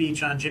finish his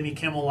speech on Jimmy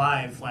Kimmel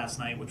Live last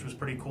night, which was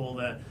pretty cool.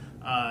 That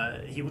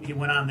he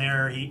went on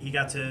there, he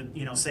got to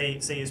say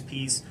his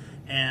piece.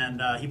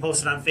 And he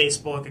posted on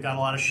Facebook. It got a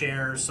lot of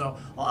shares. So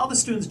all the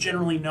students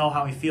generally know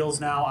how he feels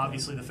now.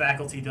 Obviously, the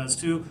faculty does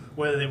too,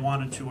 whether they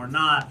wanted to or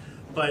not.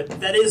 But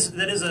that is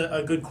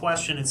a good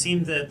question. It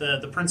seemed that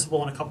the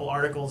principal in a couple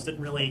articles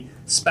didn't really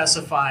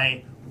specify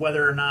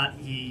whether or not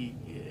he,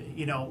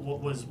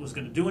 was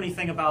going to do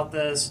anything about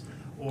this,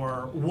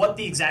 or what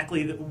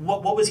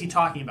was he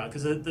talking about?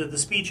 Because the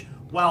speech,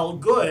 while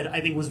good,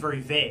 I think was very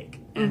vague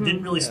and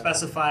didn't really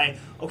specify.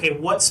 Okay,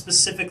 what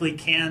specifically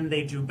can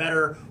they do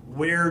better?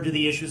 Where do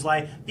the issues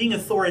lie? Being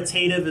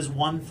authoritative is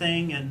one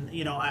thing, and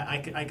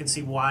I can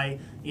see why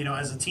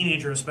as a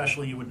teenager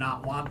especially you would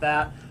not want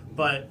that.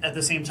 But at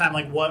the same time,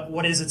 like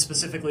what is it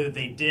specifically that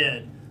they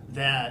did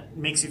that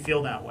makes you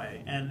feel that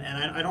way? And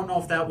I don't know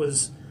if that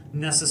was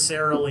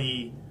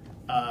necessarily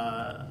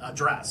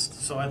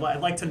addressed. So I'd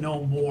like to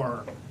know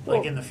more,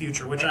 in the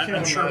future, which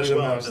I'm sure we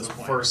will at this the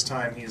point. first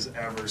time he's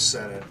ever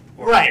said it,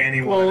 or Right.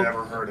 anyone had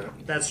ever heard it.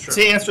 That's true.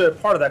 To answer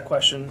part of that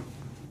question,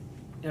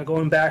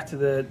 going back to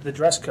the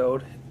dress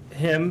code,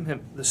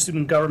 the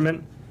student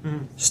government,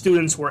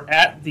 students were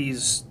at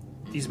these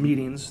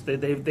meetings.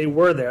 They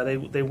were there.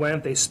 They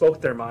went. They spoke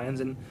their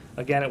minds, and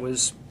again,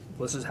 this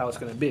is how it's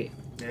going to be.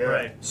 Yeah.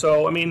 Right.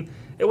 So I mean,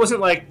 it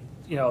wasn't like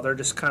they're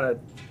just kind of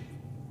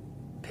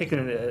picking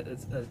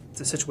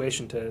a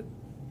situation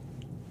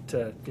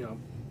to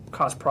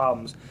cause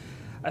problems.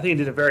 I think he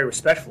did it very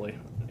respectfully.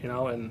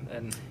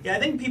 And Yeah, I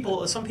think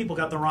some people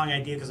got the wrong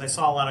idea because I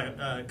saw a lot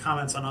of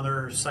comments on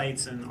other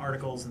sites and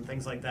articles and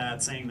things like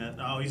that saying that,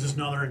 he's just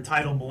another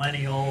entitled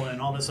millennial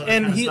and all this other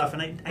kind of stuff,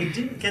 and I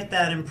didn't get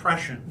that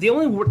impression. The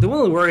only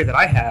worry that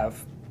I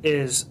have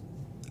is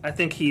I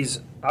think he's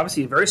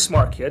obviously a very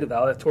smart kid, a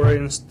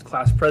valedictorian,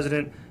 class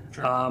president,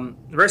 Sure.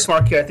 very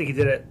smart kid. I think he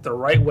did it the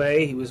right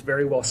way. He was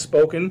very well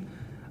spoken.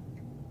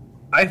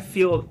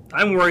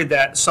 I'm worried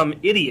that some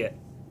idiot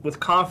with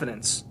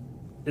confidence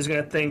is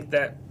going to think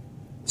that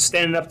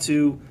standing up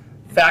to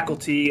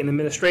faculty and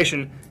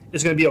administration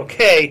is going to be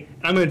okay,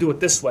 and I'm going to do it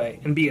this way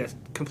and be a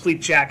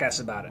complete jackass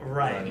about it.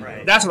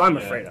 Right. That's what I'm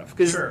afraid of.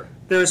 Because Sure.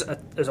 there's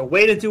a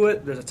way to do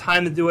it, there's a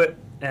time to do it,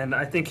 and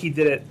I think he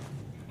did it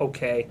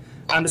okay.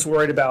 I'm just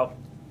worried about,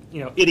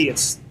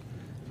 idiots.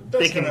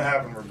 That's going to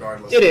happen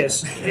regardless. It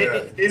is.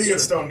 Yeah.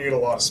 Idiots don't need a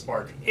lot of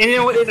spark. And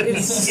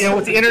it's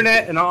with the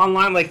internet and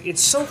online,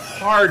 it's so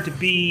hard to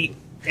be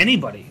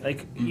anybody.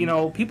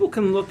 People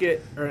can look at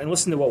and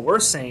listen to what we're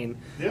saying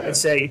and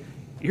say,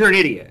 "You're an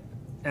idiot,"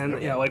 and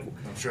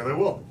I'm sure they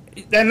will.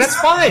 Then that's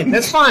fine.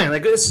 That's fine.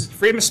 This is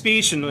freedom of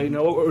speech, and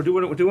what we're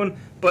doing.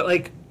 But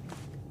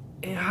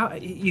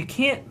you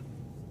can't.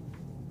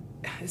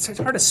 It's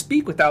hard to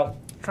speak without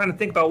trying to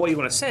think about what you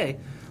want to say,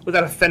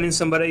 without offending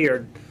somebody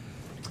or.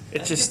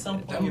 It's just at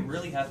some point you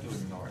really have to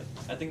ignore it.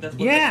 I think that's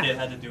what Yeah. the kid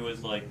had to do.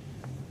 Is like,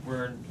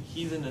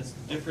 he's in this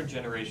different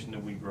generation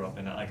that we grew up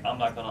in. Like, I'm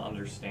not gonna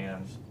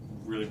understand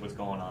really what's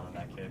going on in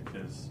that kid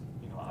because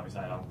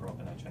obviously I don't grow up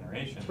in that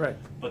generation. Right.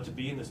 But to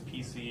be in this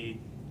PC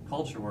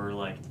culture where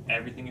like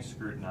everything is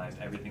scrutinized,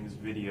 everything's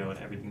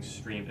videoed, everything's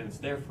streamed, and it's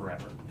there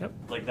forever. Yep.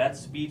 Like that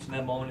speech in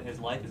that moment in his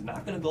life is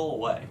not going to go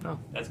away. No.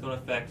 That's going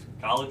to affect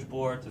college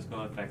boards. It's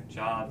going to affect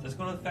jobs. It's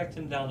going to affect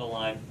him down the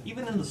line,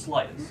 even in the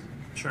slightest.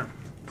 Sure.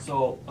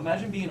 So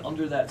imagine being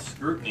under that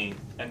scrutiny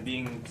and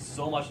being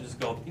so much to just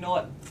go, you know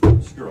what,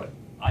 screw it.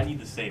 I need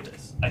to say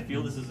this. I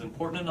feel this is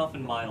important enough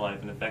in my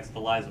life and affects the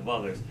lives of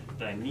others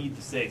that I need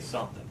to say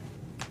something.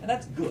 And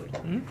that's good.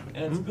 Mm-hmm.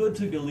 And it's good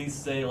to at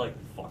least say, like,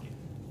 fuck it.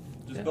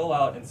 Just go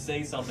out and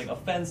say something,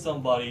 offend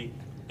somebody,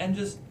 and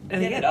just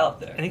get it out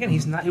there. And again, he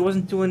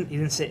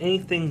didn't say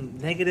anything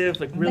negative,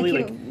 like really,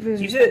 Like, like, he was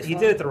he did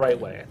respectful. it the right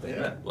way, I think.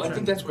 Yeah. Well, I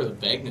think that's where the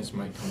vagueness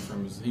might come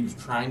from. Is he was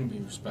trying to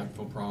be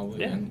respectful,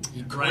 probably, Yeah. and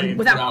he couldn't Right. put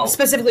Without out,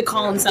 specifically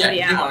calling somebody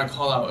he didn't out. want to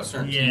call out a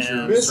certain Yeah.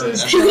 teacher. This certain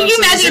is- Can you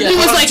imagine if he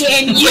was like,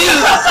 and you?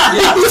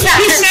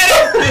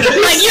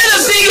 Like, you're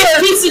the biggest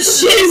piece of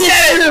shit in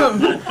this room.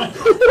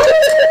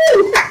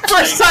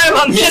 First time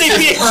on the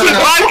NEPA Scene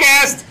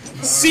Podcast,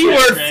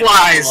 C-word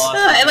flies.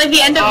 And like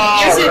the end of,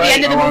 you're seeing the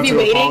end of the I want movie to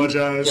Waiting.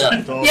 apologize. Yeah.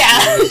 to all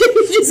Yeah, of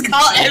you. just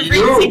call every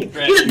You. you're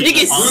the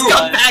biggest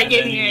scumbag in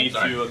You here. need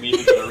to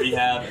immediately go to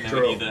rehab, and then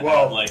True. we need to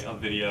Well- have like a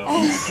video.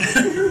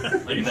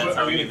 Like that's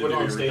how we need to do Put it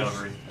on your stage.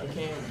 recovery. I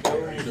can't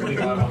go. Leave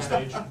out on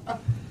stage.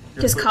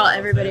 Just call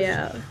everybody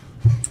out.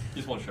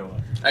 Just won't show up.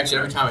 Actually,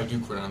 every time I do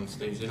quit on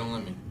stage, they don't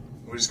let me.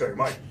 We just got your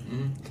mic.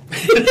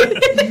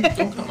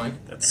 Don't cut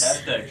Mike.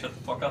 Hashtag shut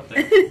the fuck up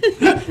there.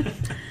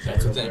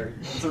 That's the thing.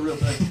 It's a real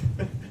thing.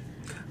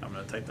 I'm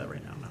going to type that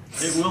right now.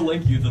 It will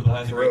link you to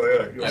behind the Really,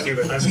 curtain. you'll see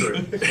the history.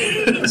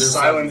 There's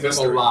Silent there's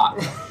history. a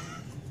lot.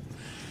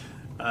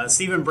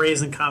 Stephen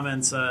Brazen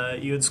comments,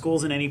 you had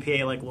schools in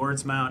NEPA like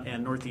Lordsmount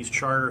and Northeast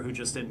Charter who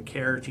just didn't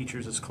care.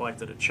 Teachers just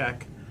collected a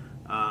check.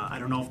 I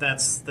don't know if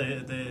that's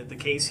the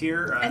case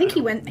here. I think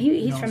he went.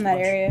 He's know from as that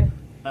much. area.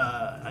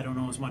 I don't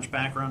know as much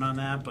background on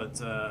that,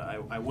 but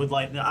I would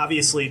like.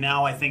 Obviously,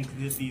 now I think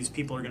these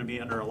people are going to be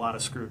under a lot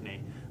of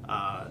scrutiny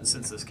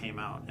since this came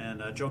out.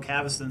 And Joe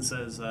Caviston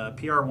says,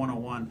 PR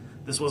 101.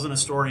 This wasn't a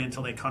story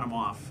until they cut him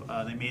off.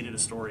 They made it a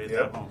story at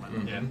that moment.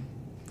 Mm-hmm. Yeah.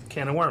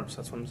 Can of worms,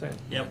 that's what I'm saying.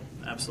 Yep,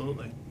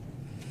 absolutely.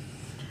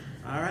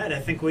 All right, I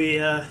think we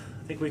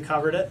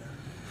covered it.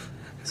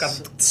 Got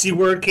the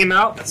C-word came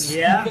out.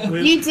 Yeah,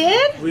 You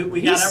did? we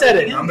You got said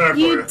it. everything. I'm there for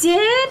You you.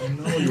 did?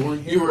 No, you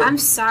weren't here. You were. I'm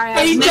sorry. Hey,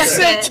 I you just missed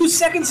said it it. 2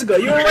 seconds ago.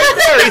 You were right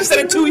there. He said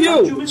it to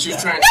you. She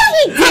was trying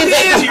No, he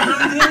didn't.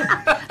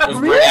 It was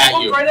right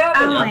at you. Right at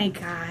Oh him. my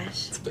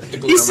gosh.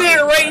 He said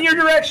it right in your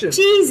direction.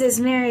 Jesus,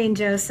 Mary and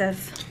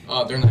Joseph.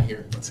 Oh, they're not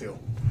here. Let's heal.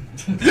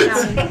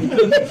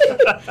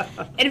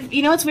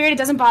 You know what's weird? It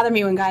doesn't bother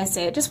me when guys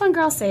say it. Just when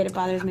girls say it, it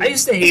bothers me. I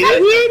used to hate Is that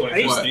it. weird? I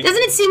used to,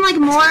 Doesn't it seem like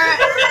more?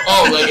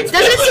 Oh, like it's.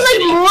 Doesn't it seem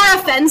like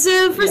more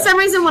offensive for some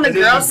reason when a It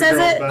is girl just the says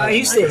girls it? back. I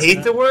used to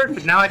hate the word,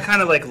 but now I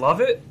kind of like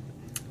love it.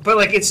 But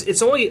like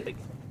it's only like,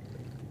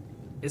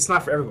 it's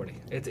not for everybody.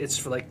 It's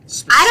for like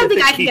specific I don't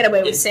think I can people. get away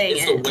with It's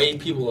saying the it. way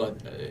people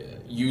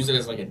use it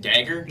as like a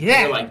dagger.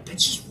 Yeah. They're like,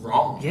 that's just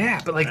wrong.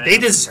 Yeah, but like they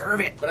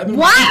deserve it. But I've been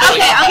Why? like,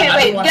 Okay, I've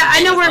wait. been watching Yeah,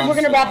 I know Game of we're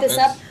gonna Thrones wrap so this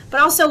long. up, but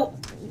also,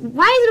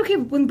 why is it okay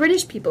when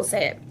British people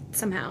say it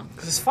somehow?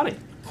 Because it's funny. It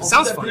Also,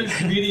 sounds that funny. British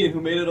comedian who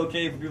made it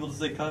okay for people to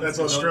say cunt. That's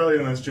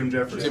Australian, that's Jim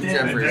Jeffries. Jim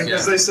Jeffries,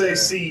 Because yeah. they say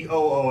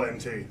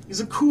C-O-O-N-T. He's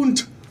a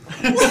coont.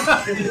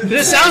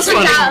 This sounds It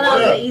got a funny. little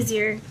Yeah. bit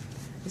easier.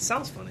 It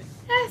sounds funny.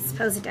 I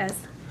suppose it does.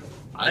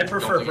 I don't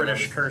prefer think it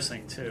British is.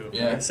 cursing too.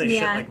 Yeah. They say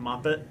Yeah. shit like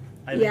Muppet.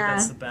 I think Yeah.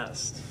 that's the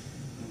best.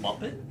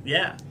 Muppet?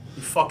 Yeah,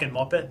 you fucking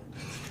Muppet.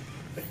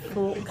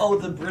 Cool. Oh,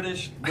 the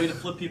British way to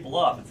flip people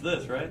off. It's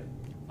this, right?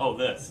 Oh,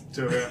 this.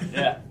 Too, yeah.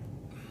 Yeah.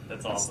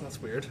 That's That's, awesome.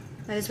 that's weird.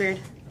 That is weird.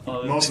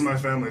 Oh, Most of my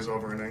family's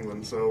over in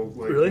England, so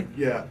like, Really?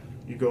 yeah,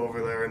 you go over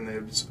there and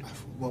it's,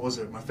 what was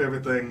it? My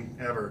favorite thing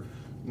ever.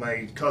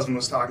 My cousin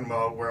was talking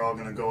about we're all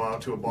gonna go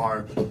out to a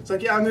bar. It's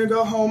like, yeah, I'm gonna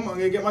go home. I'm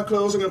gonna get my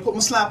clothes. I'm gonna put my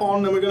slap on,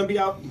 and then we're gonna be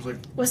out. I was like,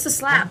 What's the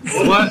slap?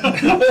 What?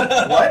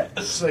 what?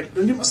 It's like,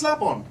 then get my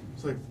slap on.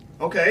 It's like,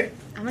 okay.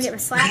 I'm gonna get my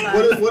slap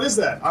on. What is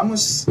that?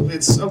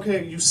 It's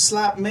okay. You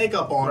slap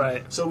makeup on,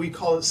 Right. so we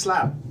call it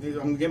slap. I'm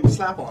gonna get my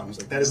slap on. It's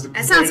like that is the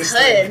That sounds greatest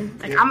hood. thing.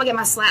 Like, Yeah. I'm gonna get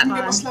my slap I'm gonna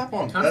get my on. slap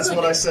on. Sounds That's like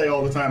what I it. say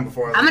all the time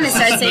before. I'm gonna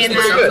start saying It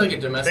that. sounds like a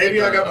domestic.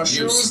 Baby, I got my abuse.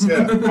 shoes. Yeah,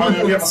 I'm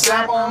gonna get my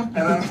slap on, and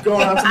then I'm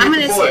going out to I'm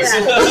meet gonna the say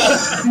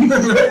boys.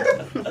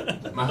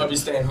 that. My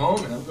hubby's staying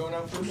home, and I'm going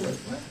out for a bit.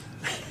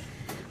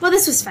 Well,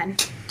 this was fun.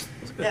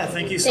 Yeah,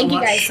 thank you so Thank you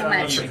much. guys so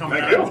much. For coming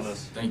Thank out. you.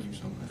 Thank you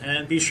so much.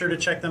 And be sure to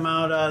check them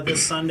out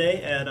this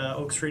Sunday at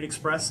Oak Street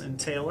Express in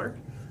Taylor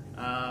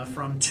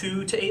from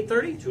 2 to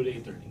 8:30. 2 to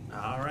 8:30.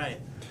 All right.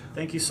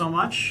 Thank you so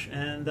much,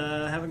 and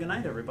have a good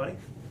night, everybody.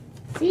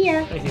 See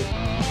ya. Thank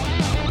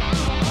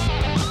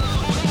you.